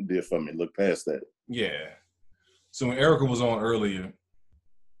Mystical did for me. Look past that. Yeah. So when Erica was on earlier,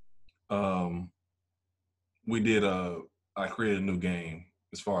 I created a new game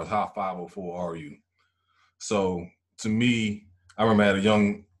as far as how 504 are you. So to me, I remember I had a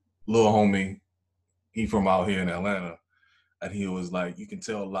young little homie, he from out here in Atlanta, and he was like, you can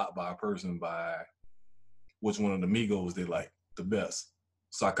tell a lot by a person by which one of the Migos they like the best.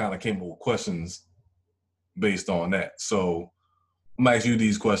 So I kind of came up with questions based on that. So I'm gonna ask you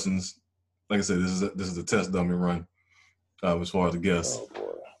these questions. Like I said, this is a test dummy run as far as the guests. Oh, boy.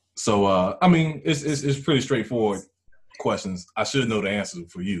 So I mean, it's pretty straightforward questions. I should know the answer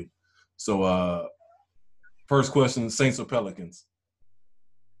for you. So first question: Saints or Pelicans?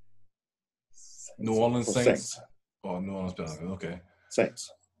 New Orleans Saints or New Orleans Pelicans? Okay. Saints.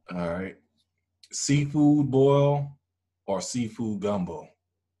 All right. Seafood boil or seafood gumbo?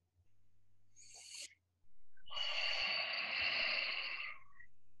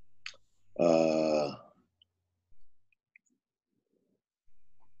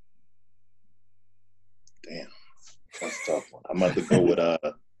 Damn, that's a tough one. I'm gonna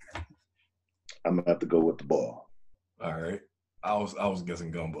have to go with the ball. All right. I was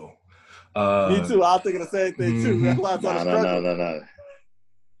guessing gumbo. Me too. I was thinking the same thing too. That's why I No.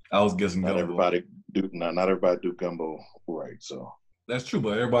 I was guessing not gumbo. Not everybody do gumbo right. So that's true,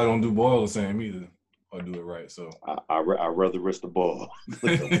 but everybody don't do boil the same either, or do it right. So I rather risk the ball.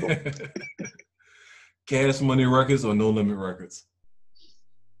 Cash Money Records or No Limit Records?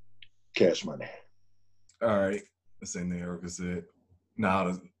 Cash Money. All right, the same thing Erica said.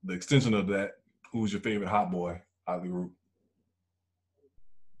 Now the extension of that, who's your favorite hot boy out of the group?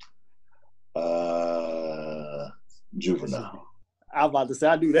 Juvenile. I was about to say,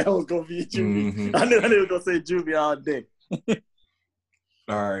 I knew that was going to be Juvie. Mm-hmm. I knew he was going to say Juvie all day.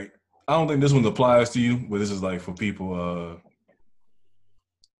 All right. I don't think this one applies to you, but this is like for people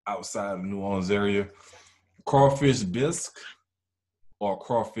outside of the New Orleans area. Crawfish bisque or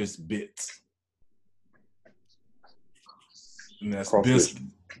crawfish bits? And that's bisque.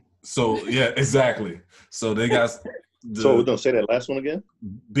 So, yeah, exactly. So they got... So we're gonna say that last one again.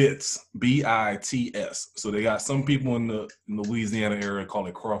 Bits, B-I-T-S. So they got some people in the Louisiana area call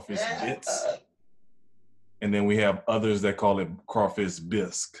it crawfish bits, and then we have others that call it crawfish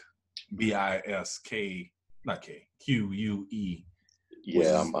bisque, B-I-S-K, not K, Q-U-E.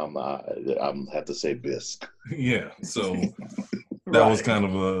 Yeah, I'm have to say bisque. Yeah, so that was kind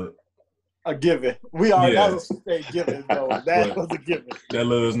of a given. We already say given though. That was a given. That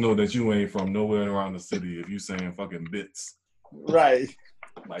let us know that you ain't from nowhere around the city if you saying fucking bits. Right.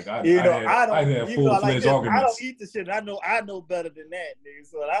 Like I had full-fledged arguments. I don't eat the shit. I know better than that, nigga.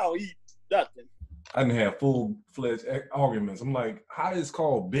 So I don't eat nothing. I didn't have full-fledged arguments. I'm like, how is it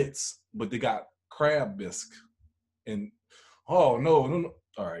called bits, but they got crab bisque? And no.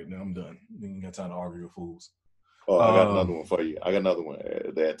 All right, now I'm done. You ain't got time to argue with fools. Oh, I got another one for you. I got another one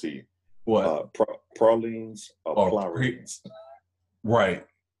to add to you. What? Pralines or plarines? Right.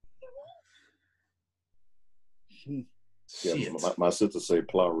 Yeah, my sister say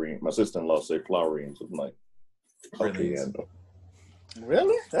plarine. My sister-in-law say plarines. I'm like, okay, yeah, no.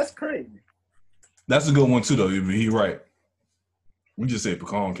 Really? That's crazy. That's a good one too, though. He right. We just say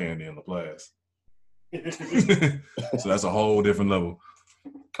pecan candy in the class. So that's a whole different level.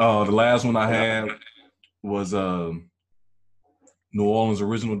 The last one I had was New Orleans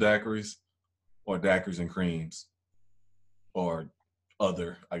original daiquiris or daiquiris and creams or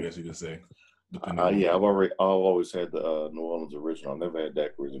other, I guess you could say. Yeah, I've always had the New Orleans original. I've never had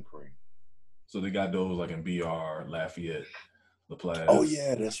daiquiris and cream. So they got those like in BR, Lafayette, LaPlace. Oh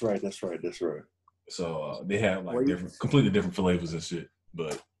yeah, that's right. So they have like completely different flavors and shit.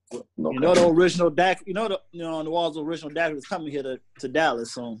 But you know the original daiquiri. New Orleans original daiquiri is coming here to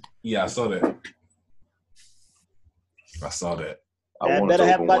Dallas soon. Yeah, I saw that. I better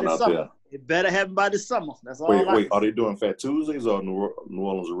have by this summer. It better happen by this summer. That's all. Wait, are they doing Fat Tuesdays or New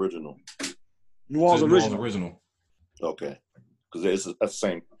Orleans original? New Orleans original. Okay, because that's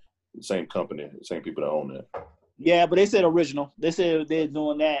the same company, the same people that own that. Yeah, but they said original. They said they're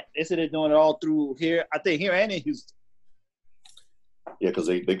doing that. They said they're doing it all through here. I think here and in Houston. Yeah, because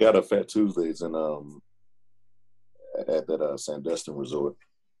they got a Fat Tuesdays in at that Sandestin Resort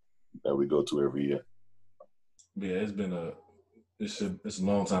that we go to every year. Yeah, it's been it's a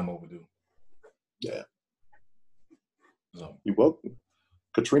long time overdue. Yeah. So you're welcome.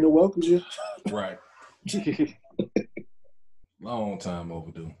 Katrina welcomes you. Right. Long time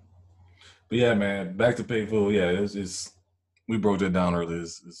overdue. But yeah, man, back to Painful. Yeah, it's we broke that down earlier.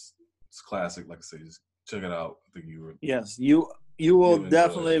 It's classic. Like I said, just check it out. I think you were. Yes, you will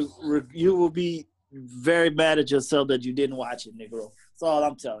definitely you will be very mad at yourself that you didn't watch it, Negro. That's all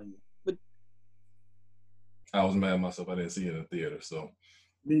I'm telling you. But I was mad at myself. I didn't see it in the theater. So.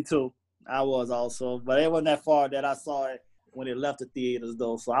 Me too. I was also, but it wasn't that far that I saw it when it left the theaters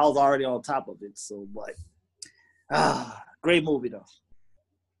though. So I was already on top of it. So, but great movie though.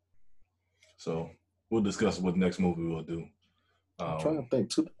 So we'll discuss what next movie we'll do. I'm trying to think.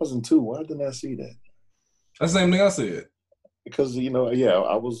 2002. Why didn't I see that? That's the same thing I said. Because I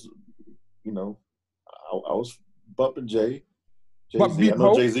was, I was bumping Jay-Z. I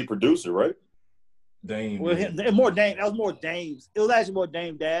know Jay-Z producer, right? Dame. Well, more Dame. That was more Dame's. It was actually more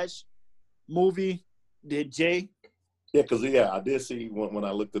Dame Dash movie than Jay. Yeah, because I did see when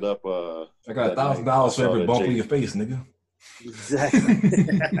I looked it up. I got $1,000 for every bump in your face, nigga. Exactly.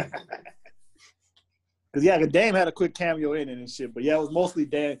 Because Dame had a quick cameo in it and shit, but it was mostly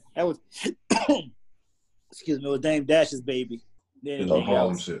Dame. That was, excuse me, it was Dame Dash's baby. Then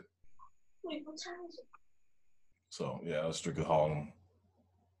Harlem shit. Wait, what time is it? So it was strictly Harlem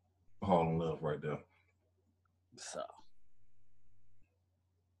love right there. So.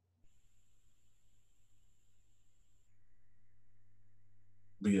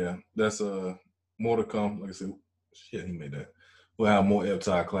 But yeah, that's more to come. Like I said, shit, he made that. We'll have more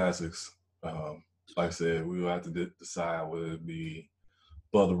Eptide classics. Like I said, we will have to decide whether it be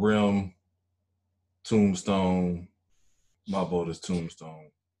Above the Rim, Tombstone. My vote is Tombstone.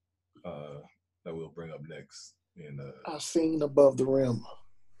 That we'll bring up next. And I've seen Above the Rim.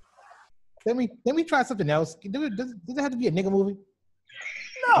 Let me try something else. Does it have to be a nigga movie?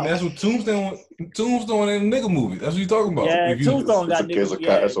 No. I mean, that's what Tombstone and a nigga movie. That's what you're talking about. Yeah, Tombstone got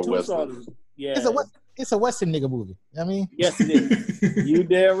nigga. It's a Western. Yeah. It's a Western nigga movie. I mean, yes, it is. You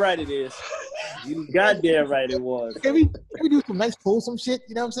damn right it is. You goddamn right it was. Can we do some nice wholesome shit?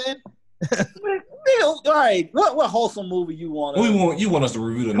 You know what I'm saying? All right. What wholesome movie you want? You want us to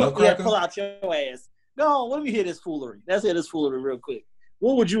review the Nutcracker? Yeah, pull out your ass. No, let me hear this foolery. Let's hear this foolery real quick.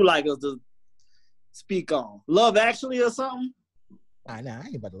 What would you like us to speak on? Love Actually or something? Nah, I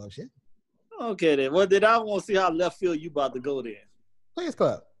ain't about to love shit. Okay then. Well, then I want to see how left field you about to go there. Players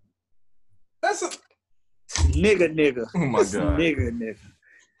Club. That's a nigga. Oh my god. Nigga.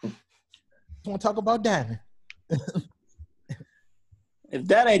 Want to talk about Diamond? If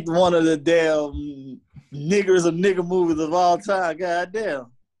that ain't one of the damn niggers of nigga movies of all time,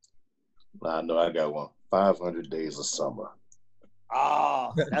 goddamn. I know I got one. 500 Days of Summer.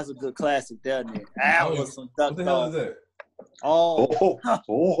 Oh, that's a good classic, doesn't it? That was some duck. What the hell is that? Oh.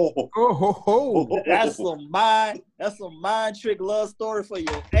 That's some mind trick love story for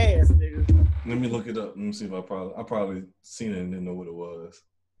your ass, nigga. Let me look it up. Let me see if I probably seen it and didn't know what it was.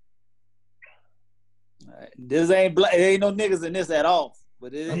 Right. This ain't black. There ain't no niggas in this at all.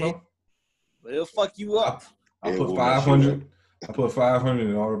 But it'll fuck you up. I put 500. I put 500 and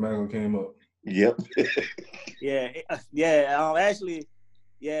it automatically came up. Yep. Yeah. Actually,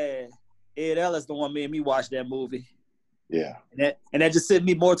 Ed Ellis the one made me watch that movie. Yeah. And that just sent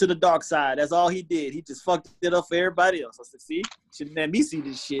me more to the dark side. That's all he did. He just fucked it up for everybody else. I said, see, shouldn't let me see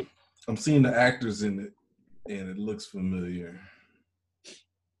this shit. I'm seeing the actors in it, and it looks familiar.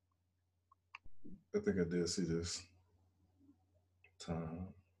 I think I did see this. Time.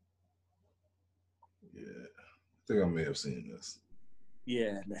 Yeah. I think I may have seen this.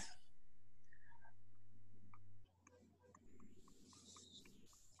 Yeah.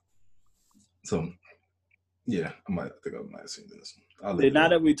 So, yeah, I think I might have seen this. Now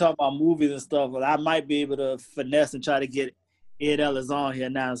that we talk about movies and stuff, well, I might be able to finesse and try to get Ed Ellis on here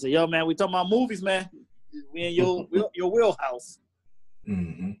now and say, yo, man, we talking about movies, man. We in your wheelhouse.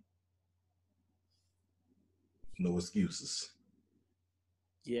 Mm-hmm. No excuses.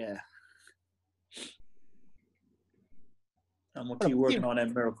 Yeah. I'm going to keep working on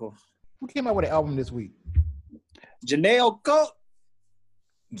that miracle. Who came out with an album this week? Janae O'Connor.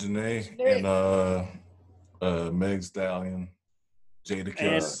 Janae and Meg Stallion,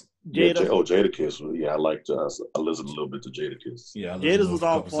 Jadakiss. Jadakiss. Yeah, I liked. I listened a little bit to Jadakiss. Yeah, Jada's was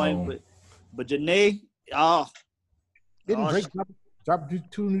on point, but Janae, didn't Drake drop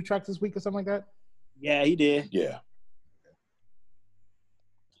 2 new tracks this week or something like that? Yeah, he did. Yeah.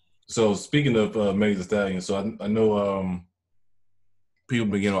 So speaking of Meg Thee Stallion, so I know people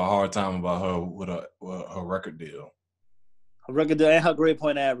been getting a hard time about her with her record deal. Her record deal and her grade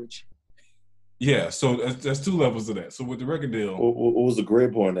point average. Yeah, so that's 2 levels of that. So with the record deal, what was the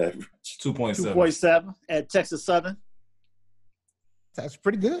grade point average? 2.7. 2.7 at Texas Southern. That's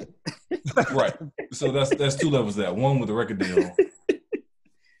pretty good. Right. So that's 2 levels of that. One with the record deal.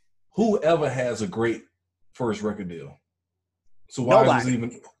 whoever has a great first record deal. So why is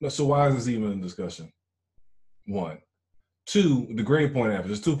this even a discussion? 1. 2, the grade point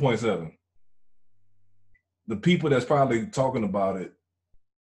average is 2.7. The people that's probably talking about it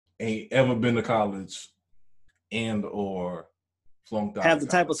ain't ever been to college and or flunked out. Have the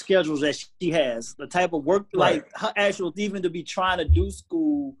type of schedules that she has, the type of work, like her actual, even to be trying to do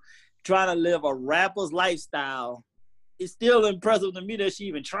school, trying to live a rapper's lifestyle. It's still impressive to me that she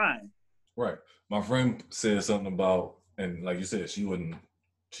even trying. Right. My friend said something about, and like you said, she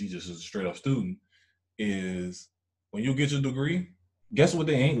just is a straight up student, is when you get your degree, guess what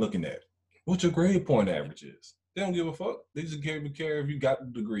they ain't looking at? What your grade point average is. They don't give a fuck. They just care if you got the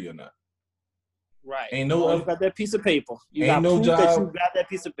degree or not. Right. Ain't no you got that piece of paper. You ain't got no proof job, that you got that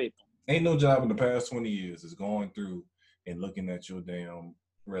piece of paper. Ain't no job in the past 20 years is going through and looking at your damn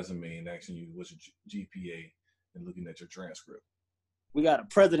resume and asking you what's your GPA and looking at your transcript. We got a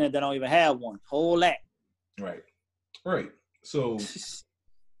president that don't even have one. Whole lot. Right. So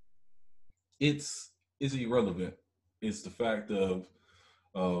it's irrelevant. It's the fact of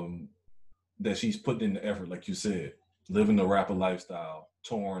that she's putting in the effort, like you said, living the rapper lifestyle,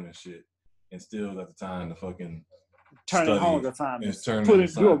 touring and shit, and still got the time to fucking turning home the time,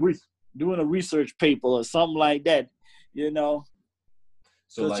 doing a research paper or something like that, you know.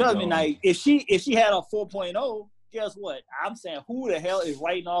 So like, trust me, like if she had a 4.0, guess what? I'm saying, who the hell is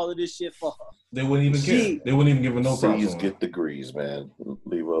writing all of this shit for her? They wouldn't even care. They wouldn't even give her no props. C's get degrees, man.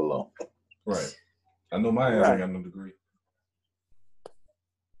 Leave her alone. Right. I know my ass ain't got no degree.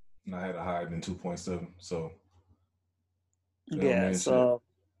 And I had a higher than 2.7, so. Yeah, so.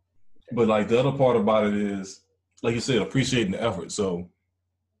 But like the other part about it is, like you said, appreciating the effort. So,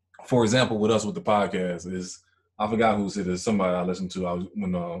 for example, with us with the podcast is, I forgot who said this. Somebody I listened to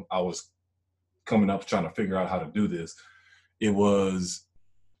when I was coming up trying to figure out how to do this. It was,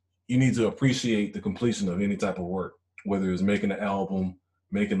 you need to appreciate the completion of any type of work, whether it's making an album,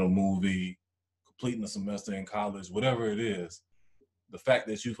 making a movie, completing a semester in college, whatever it is. The fact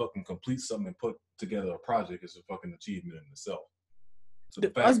that you fucking complete something and put together a project is a fucking achievement in itself. So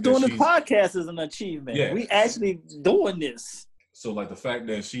us doing this podcast is an achievement. Yeah. We actually doing this. So like the fact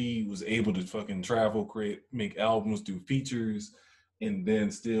that she was able to fucking travel, make albums, do features, and then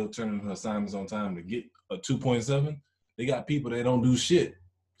still turning her assignments on time to get a 2.7. They got people that don't do shit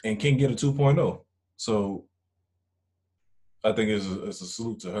and can't get a 2.0. So I think it's a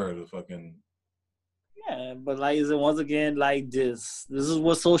salute to her to fucking. Yeah, but like is it once again like this is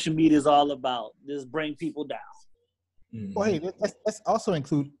what social media is all about. Just bring people down. Mm-hmm. Well, hey, let's also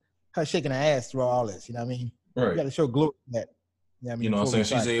include her shaking her ass through all this. You know what I mean? Right. You got to show glory in that. You know what I'm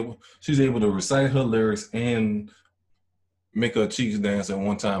saying? She's able to recite her lyrics and make her cheeks dance at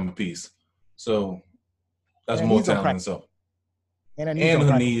one time a piece. So that's more talent than so. And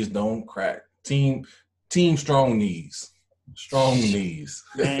her knees don't crack. Team strong knees. Strong knees.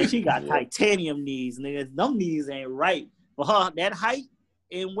 Man, she got titanium knees, nigga. Them knees ain't right. For her, that height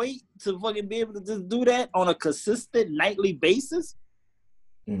and weight to fucking be able to just do that on a consistent nightly basis.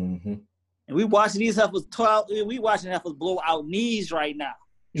 Mm-hmm. And we watching these heifers blow out knees right now,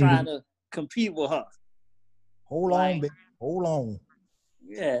 trying to compete with her. Hold on, baby. Hold on.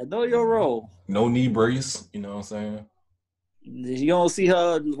 Yeah, know your role. No knee brace, you know what I'm saying? You don't see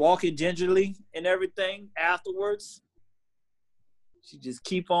her walking gingerly and everything afterwards. She just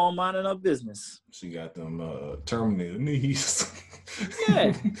keep on minding her business. She got them Terminator knees.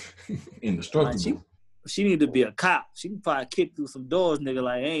 Yeah. Indestructible. She need to be a cop. She can probably kick through some doors, nigga,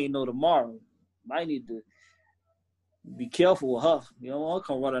 like ain't no tomorrow. Might need to be careful with her. You don't want to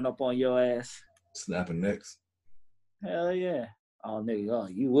come running up on your ass. Snapping necks. Hell yeah. Oh,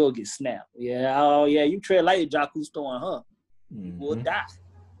 nigga, you will get snapped. Yeah, oh, yeah, you tread lightly, Jacques Cousteau on her. You will die.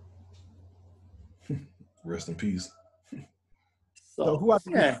 Rest in peace. So who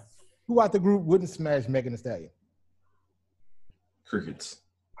out the group wouldn't smash Megan Thee Stallion?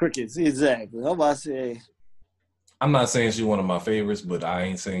 Crickets, exactly. I'm about to say. I'm not saying she's one of my favorites, but I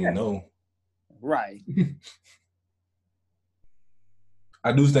ain't saying no. Right.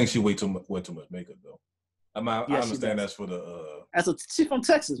 I do think she wear too much makeup though. I understand that's for the. She's from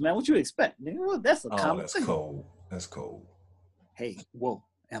Texas, man. What you expect? Nigga? That's a common that's thing. Cold. That's cold. Hey, whoa!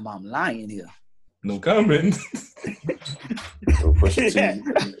 Am I lying here? No comment. So Pusha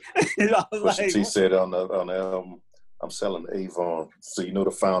T said on the album, I'm selling Avon, so you know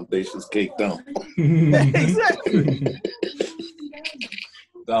the foundation's caked down. Exactly.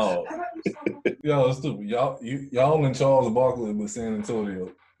 Dog. Y'all stupid. Y'all and Charles Barkley with San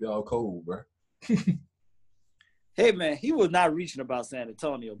Antonio. Y'all cold, bro. Hey man, he was not reaching about San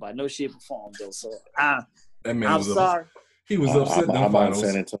Antonio by no shape or form though. So I'm sorry. He was upset. I'm on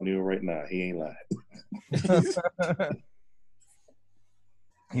San Antonio right now. He ain't lying.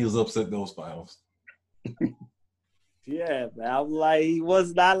 He was upset those finals. Yeah, man. I'm like, he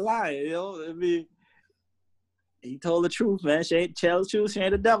was not lying. You know, I mean, he told the truth, man. She ain't tell the truth. She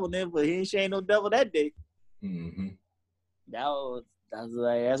ain't the devil, then, but she ain't no devil that day. Mm-hmm. That's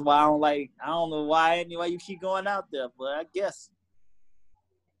why I don't like. I don't know why you keep going out there, but I guess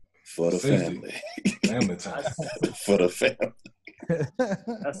for the family. Family time. For the family.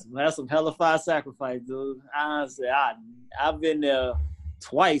 That's some hellified sacrifice, dude. Honestly, I've been there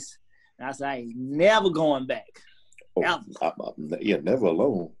twice, and I said I ain't never going back. Oh, never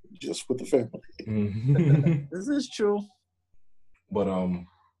alone, just with the family. Mm-hmm. This is true. But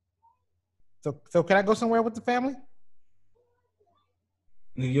So can I go somewhere with the family?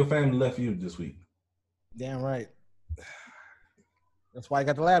 Your family left you this week. Damn right. That's why I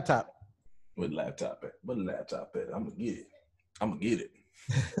got the laptop. What laptop at? I'm gonna get it.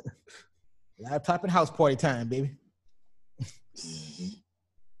 Laptop and house party time, baby. Mm-hmm.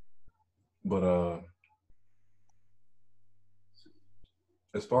 But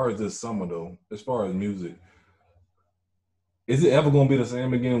as far as this summer though, as far as music, is it ever gonna be the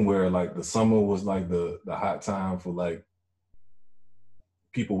same again? Where like the summer was like the hot time for like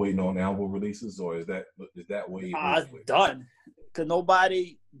people waiting on album releases, or is that way? It's done, because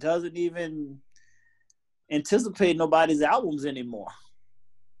nobody doesn't even anticipate nobody's albums anymore.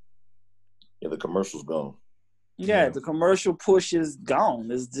 Yeah, the commercial's gone. Yeah, the commercial push is gone.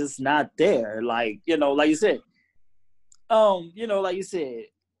 It's just not there. Like, you know, like you said, if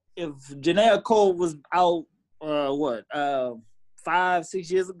Janae Cole was out, 5-6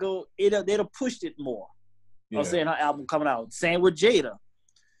 years ago, they'd have pushed it more. Yeah. I'm saying her album coming out. Same with Jada.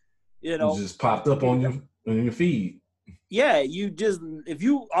 You know, it just popped up on your feed. Yeah, if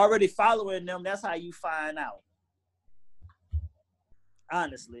you already following them, that's how you find out.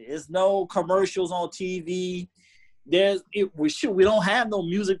 Honestly, it's no commercials on TV. We don't have no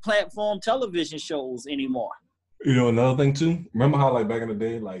music platform television shows anymore. You know, another thing too. Remember how like back in the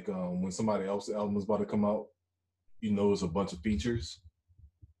day, like when somebody else's album was about to come out, you know, it's a bunch of features.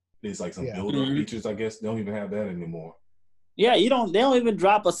 There's like some build-up features. I guess they don't even have that anymore. Yeah, they don't even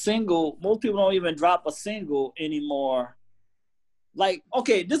drop a single. Most people don't even drop a single anymore. Like,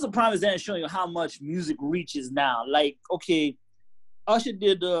 okay, this is a prime example showing you how much music reaches now. Like, okay, Usher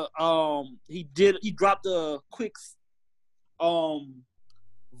did he dropped a quick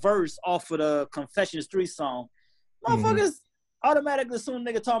verse off of the Confessions 3 song. Motherfuckers automatically assume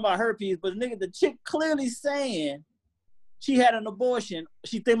nigga talking about herpes, but the chick clearly saying she had an abortion.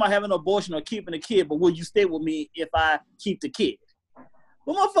 She think about having an abortion or keeping a kid, but will you stay with me if I keep the kid?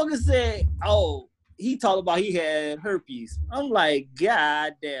 But motherfuckers said, oh, he talked about he had herpes. I'm like,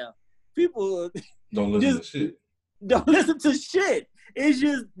 God damn. People don't listen to shit. Don't listen to shit. It's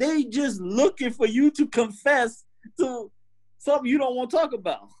just, they just looking for you to confess to something you don't want to talk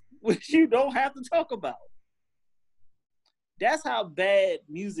about, which you don't have to talk about. That's how bad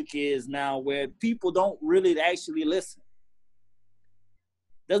music is now, where people don't really actually listen.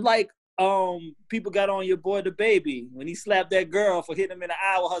 That's like people got on your boy the baby when he slapped that girl for hitting him in the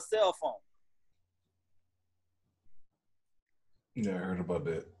eye with her cell phone. Yeah, I heard about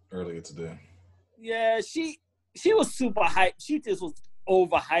that earlier today. Yeah, she was super hyped. She just was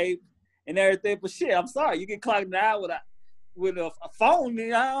overhyped and everything. But shit, I'm sorry, you get clocked in the eye with a phone.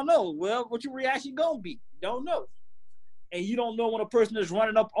 I don't know. Well, what your reaction gonna be? Don't know. And you don't know when a person is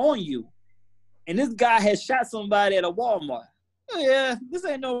running up on you. And this guy has shot somebody at a Walmart. Oh, yeah, this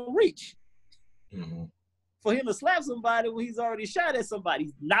ain't no reach. Mm-hmm. For him to slap somebody when he's already shot at somebody.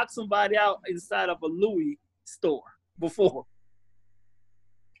 He's knocked somebody out inside of a Louis store before.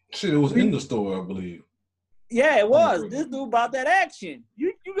 Shit, it was in the store, I believe. Yeah, it was. This dude about that action.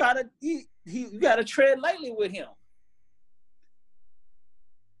 You gotta tread lightly with him.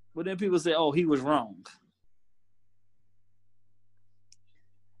 But then people say, oh, he was wrong.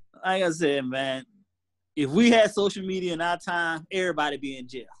 Like I said, man, if we had social media in our time, everybody be in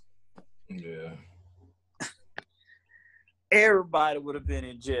jail. Yeah. Everybody would have been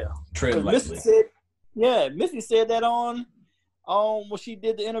in jail. Tread lightly. Missy said that on when she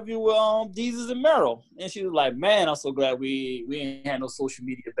did the interview with Jesus and Meryl. And she was like, man, I'm so glad we ain't had no social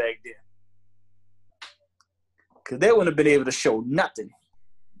media back then. Because they wouldn't have been able to show nothing.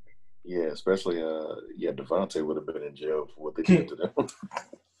 Yeah, especially, Devontae would have been in jail for what they did to them.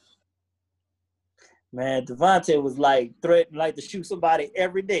 Man, Devontae was like threatening like to shoot somebody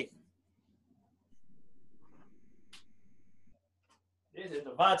every day.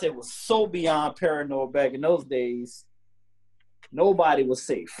 Devontae was so beyond paranoid back in those days. Nobody was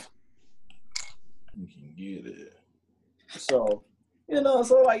safe. You can get it. So,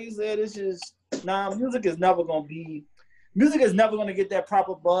 so like you said, it's just music is never gonna get that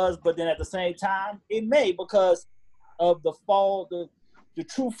proper buzz. But then at the same time, it may, because of the fall, the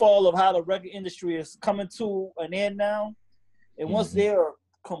true fall of how the record industry is coming to an end now. And once they're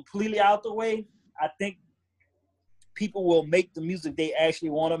completely out the way, I think people will make the music they actually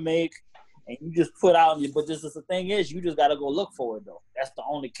want to make, and you just put out. But the thing is, you just got to go look for it, though. That's the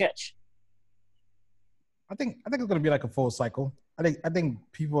only catch. I think it's going to be like a full cycle. I think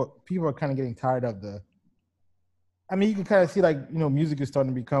people are kind of getting tired of the. I mean, you can kind of see, like, music is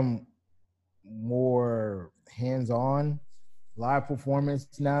starting to become more hands-on, live performance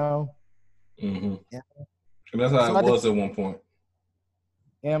now. Mm-hmm. Yeah. And that's how it was at one point.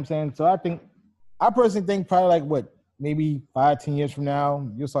 You know what I'm saying? So I personally think probably like maybe 5-10 years from now,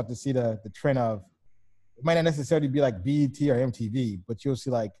 you'll start to see the trend of, it might not necessarily be like BET or MTV, but you'll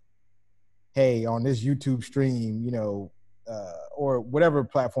see like, hey, on this YouTube stream, or whatever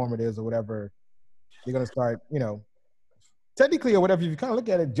platform it is or whatever, you're going to start, technically or whatever, if you kind of look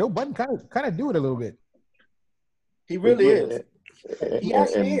at it, Joe Budden kind of do it a little bit. He really is. He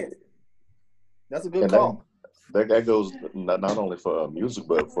actually is. That's a good call. That goes not only for music,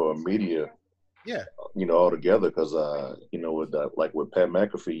 but for media. Yeah. Altogether, because with Pat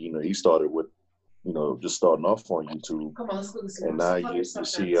McAfee, he started with, just starting off on YouTube. Come on, and now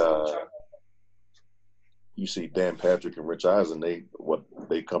you see Dan Patrick and Rich Eisen, they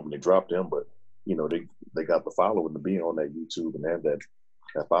company dropped them, but they got the following to be on that YouTube and have that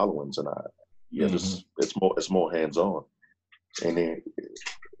following tonight. Yeah, it's more hands on, and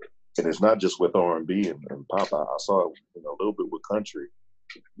it's not just with R&B and pop. I saw it, a little bit with country.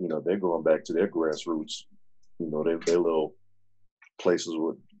 They're going back to their grassroots. Their little places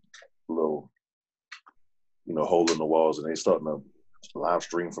with little, hole in the walls, and they starting to live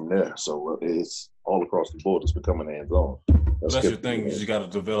stream from there. So it's all across the board. It's becoming hands-on. That's your thing. You got to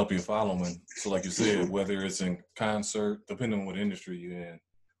develop your following. So like you said, whether it's in concert, depending on what industry you're in,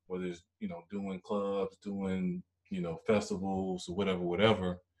 whether it's, doing clubs, doing, festivals or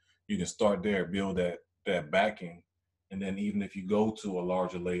whatever, you can start there, build that backing. And then even if you go to a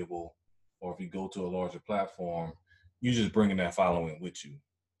larger label or if you go to a larger platform, you're just bringing that following with you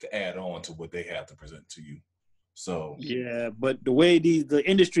to add on to what they have to present to you. So yeah, but the way the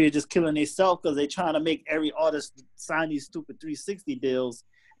industry is just killing itself because they're trying to make every artist sign these stupid 360 deals,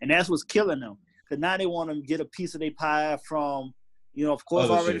 and that's what's killing them. Because now they want to get a piece of their pie from, of course,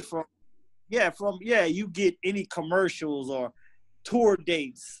 other already shit. You get any commercials or tour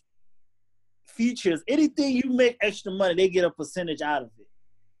dates, features, anything you make extra money, they get a percentage out of it.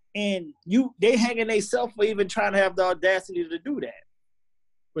 And they hanging themselves for even trying to have the audacity to do that.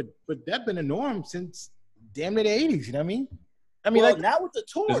 But that's been the norm since damn near the 80s, you know what I mean? Well, now with the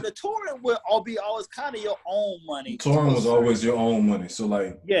touring will always kind of your own money. Touring was always your own money. So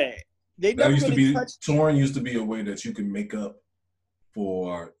like, yeah, touring used to be a way that you can make up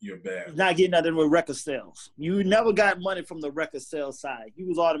for your bad. Not getting nothing with record sales. You never got money from the record sales side. You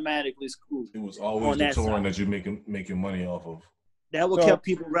was automatically screwed. It was always the touring that you make your money off of. That what kept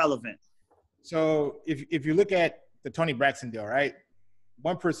people relevant. So if you look at the Tony Braxton deal, right?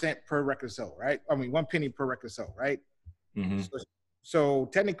 1% per record sold, right? I mean, 1 penny per record sold, right? Mm-hmm. So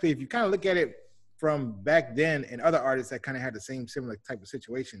technically, if you kind of look at it from back then and other artists that kind of had the similar type of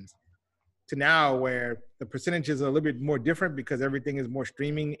situations to now where the percentages are a little bit more different because everything is more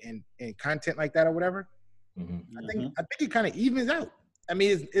streaming and content like that or whatever. Mm-hmm. I think it kind of evens out. I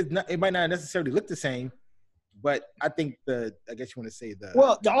mean, it might not necessarily look the same, but I think I guess you want to say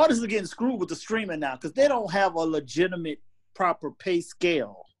well, the artists are getting screwed with the streaming now because they don't have a legitimate proper pay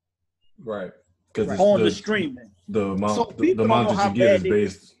scale. Right. Because on the streaming. The amount that you get is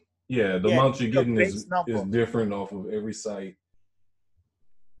based. Yeah, the amount you're getting is different off of every site.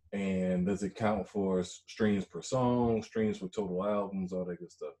 And does it count for streams per song, streams for total albums, all that good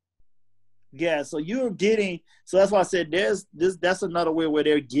stuff? Yeah, so that's why I said that's another way where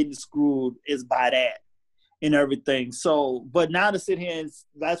they're getting screwed is by that and everything. So, but now to sit here and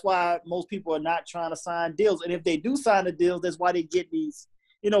that's why most people are not trying to sign deals. And if they do sign the deals, that's why they get these,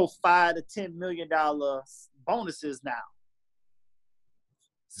 $5 to $10 million bonuses now.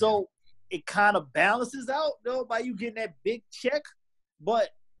 So it kind of balances out though by you getting that big check, but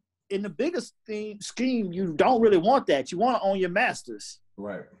in the biggest scheme, you don't really want that. You want to own your masters.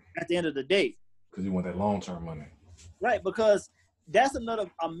 Right. At the end of the day. Because you want that long-term money. Right, because that's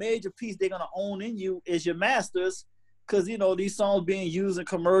a major piece they're going to own in you is your masters. Because, these songs being used in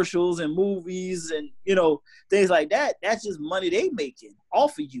commercials and movies and, things like that, that's just money they making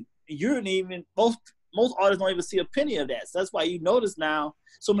off of you. And you're not even, most artists don't even see a penny of that. So that's why you notice now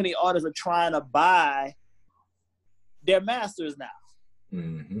so many artists are trying to buy their masters now.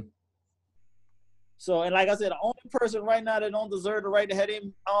 Mm-hmm. So, and like I said, the only person right now that don't deserve the right to have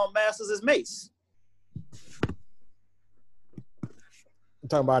them masters is Mace. You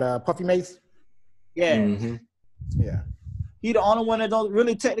talking about Puffy Mace? Yeah. Mm-hmm. Yeah. He the only one that don't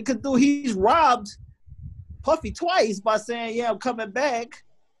really technically do. He's robbed Puffy twice by saying, yeah, I'm coming back,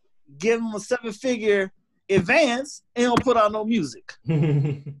 give him a 7-figure advance, and don't put out no music.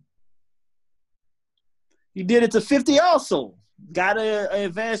 He did it to 50 also. Got an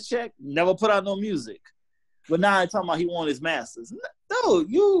advance check, never put out no music. But now I'm talking about he won his masters.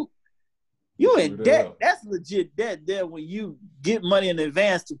 Dude, you in debt. That's legit debt there when you get money in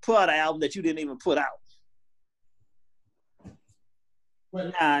advance to put out an album that you didn't even put out. Well,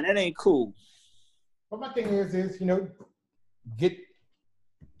 nah, that ain't cool. But my thing is, you know, get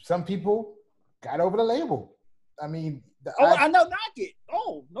some people got over the label. I mean, I know, knock it.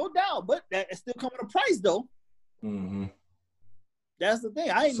 Oh, no doubt. But that is still coming a price though. Mm-hmm. That's the thing.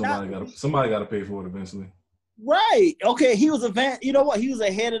 I ain't somebody got to pay for it eventually. Right. Okay. He was you know what? He was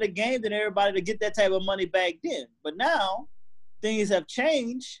ahead of the game than everybody to get that type of money back then. But now things have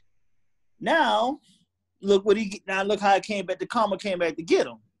changed. Now look how it came back. The karma came back to get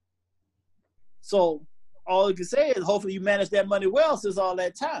him. So all you can say is hopefully you managed that money well since all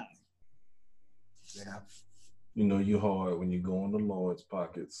that time. Yeah. You know you hard when you go in the Lord's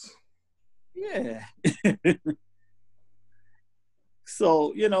pockets. Yeah.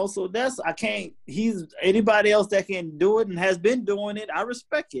 So, you know, he's anybody else that can do it and has been doing it, I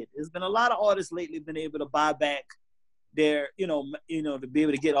respect it. There's been a lot of artists lately been able to buy back their, you know, to be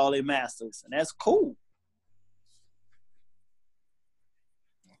able to get all their masters. And that's cool.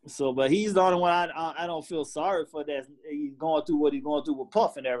 So, but he's the only one I don't feel sorry for that. He's going through what he's going through with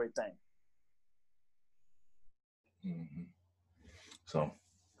Puff and everything. Mm-hmm. So.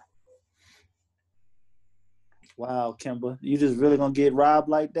 Wow, Kimba, you just really gonna get robbed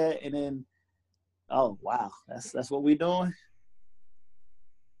like that, and then, oh wow, that's what we doing.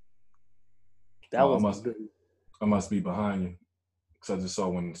 I must be behind you, because I just saw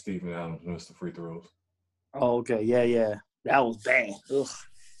when Steven Adams missed the free throws. Oh, okay, yeah, that was bad. Ugh.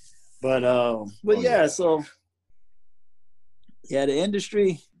 But so yeah, the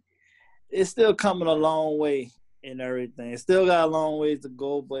industry is still coming a long way and everything. It's still got a long ways to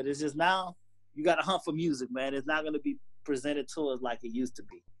go, but it's just now. You got to hunt for music, man. It's not going to be presented to us like it used to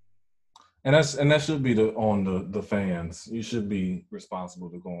be. And that should be on the fans. You should be responsible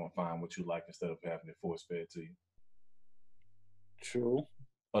to go and find what you like instead of having it force fed to you. True.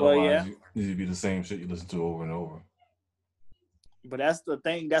 Otherwise, it'd be the same shit you listen to over and over. But that's the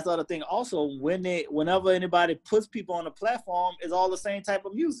thing. That's the other thing. Also, whenever anybody puts people on the platform, it's all the same type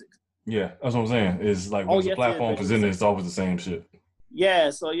of music. Yeah, that's what I'm saying. It's like when the platform presented, it's always the same shit. Yeah,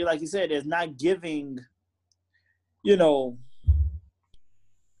 so like you said, it's not giving, you know,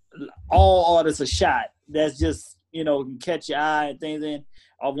 all artists a shot. That's just, you know, can catch your eye and things. And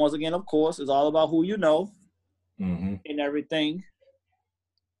once again, of course, it's all about who you know and everything.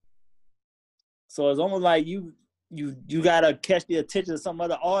 So it's almost like you gotta catch the attention of some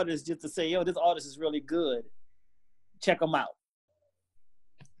other artists just to say, yo, this artist is really good. Check them out.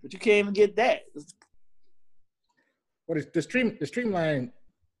 But you can't even get that. What is the streamline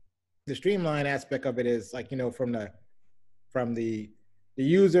aspect of it is like, you know, from the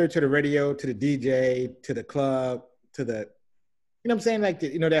user to the radio to the DJ to the club to the, you know what I'm saying? Like,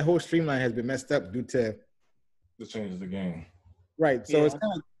 you know, that whole streamline has been messed up due to the change of the game. Right. So it's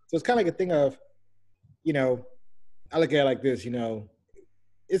kind of like a thing of, you know, I look at it like this, you know,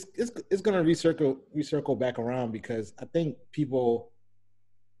 it's going to recircle back around because I think people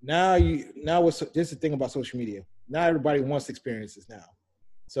this is the thing about social media. Not everybody wants experiences now.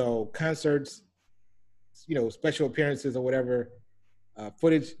 So concerts, you know, special appearances or whatever,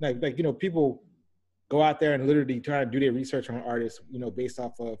 footage, like, you know, people go out there and literally try to do their research on artists, you know, based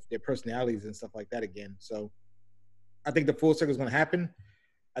off of their personalities and stuff like that again. So I think the full circle is going to happen.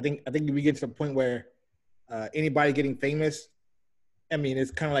 I think we get to the point where anybody getting famous, I mean,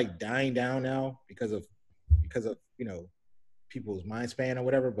 it's kind of like dying down now because of, you know, people's mind span or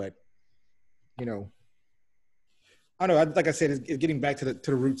whatever. But, you know, I don't know. Like I said, it's getting back to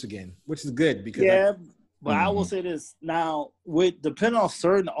the roots again, which is good because but I will say this now: depending on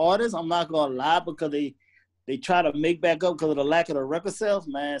certain artists, I'm not gonna lie because they try to make back up because of the lack of the record sales.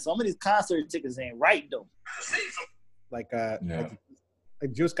 Man, some of these concert tickets ain't right though. Like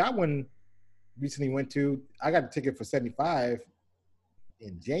Jill Scott one recently went to. I got a ticket for $75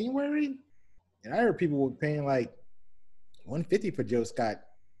 in January, and I heard people were paying like $150 for Jill Scott,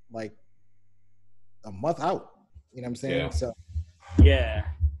 like a month out. You know what I'm saying? Yeah. So yeah.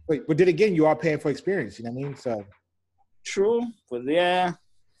 But then again, you are paying for experience. You know what I mean? So True, but yeah,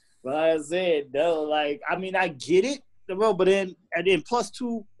 but like I said, though, like I mean, I get it, but then plus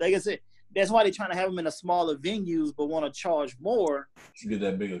two, like I said, that's why they're trying to have them in the smaller venues, but want to charge more to get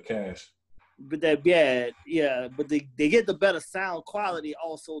that bigger cash. But but they get the better sound quality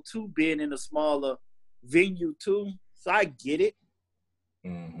also too, being in a smaller venue too. So I get it.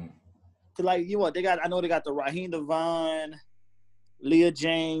 Mm-hmm. Cause like I know they got the Raheem Devine, Leah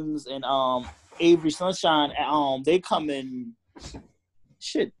James, and Avery Sunshine. They come in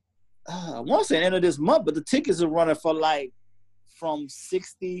I want to say end of this month, but the tickets are running for like from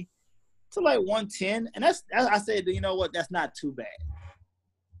 60 to like 110, and I said, you know what, that's not too bad.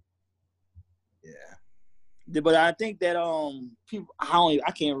 Yeah, but I think that people I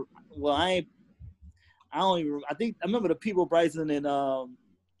remember the People Bryson and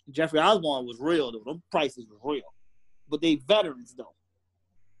Jeffrey Osborne was real though. Them prices were real, but they veterans though.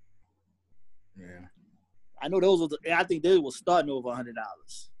 Yeah, I know those. I think they were starting over $100.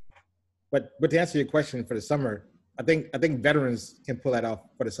 But to answer your question for the summer, I think veterans can pull that off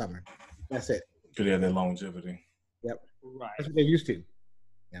for the summer. That's it. Because they have that longevity. Yep. Right. That's what they're used to.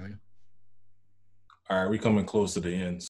 Yeah, I mean. All right, we coming close to the end.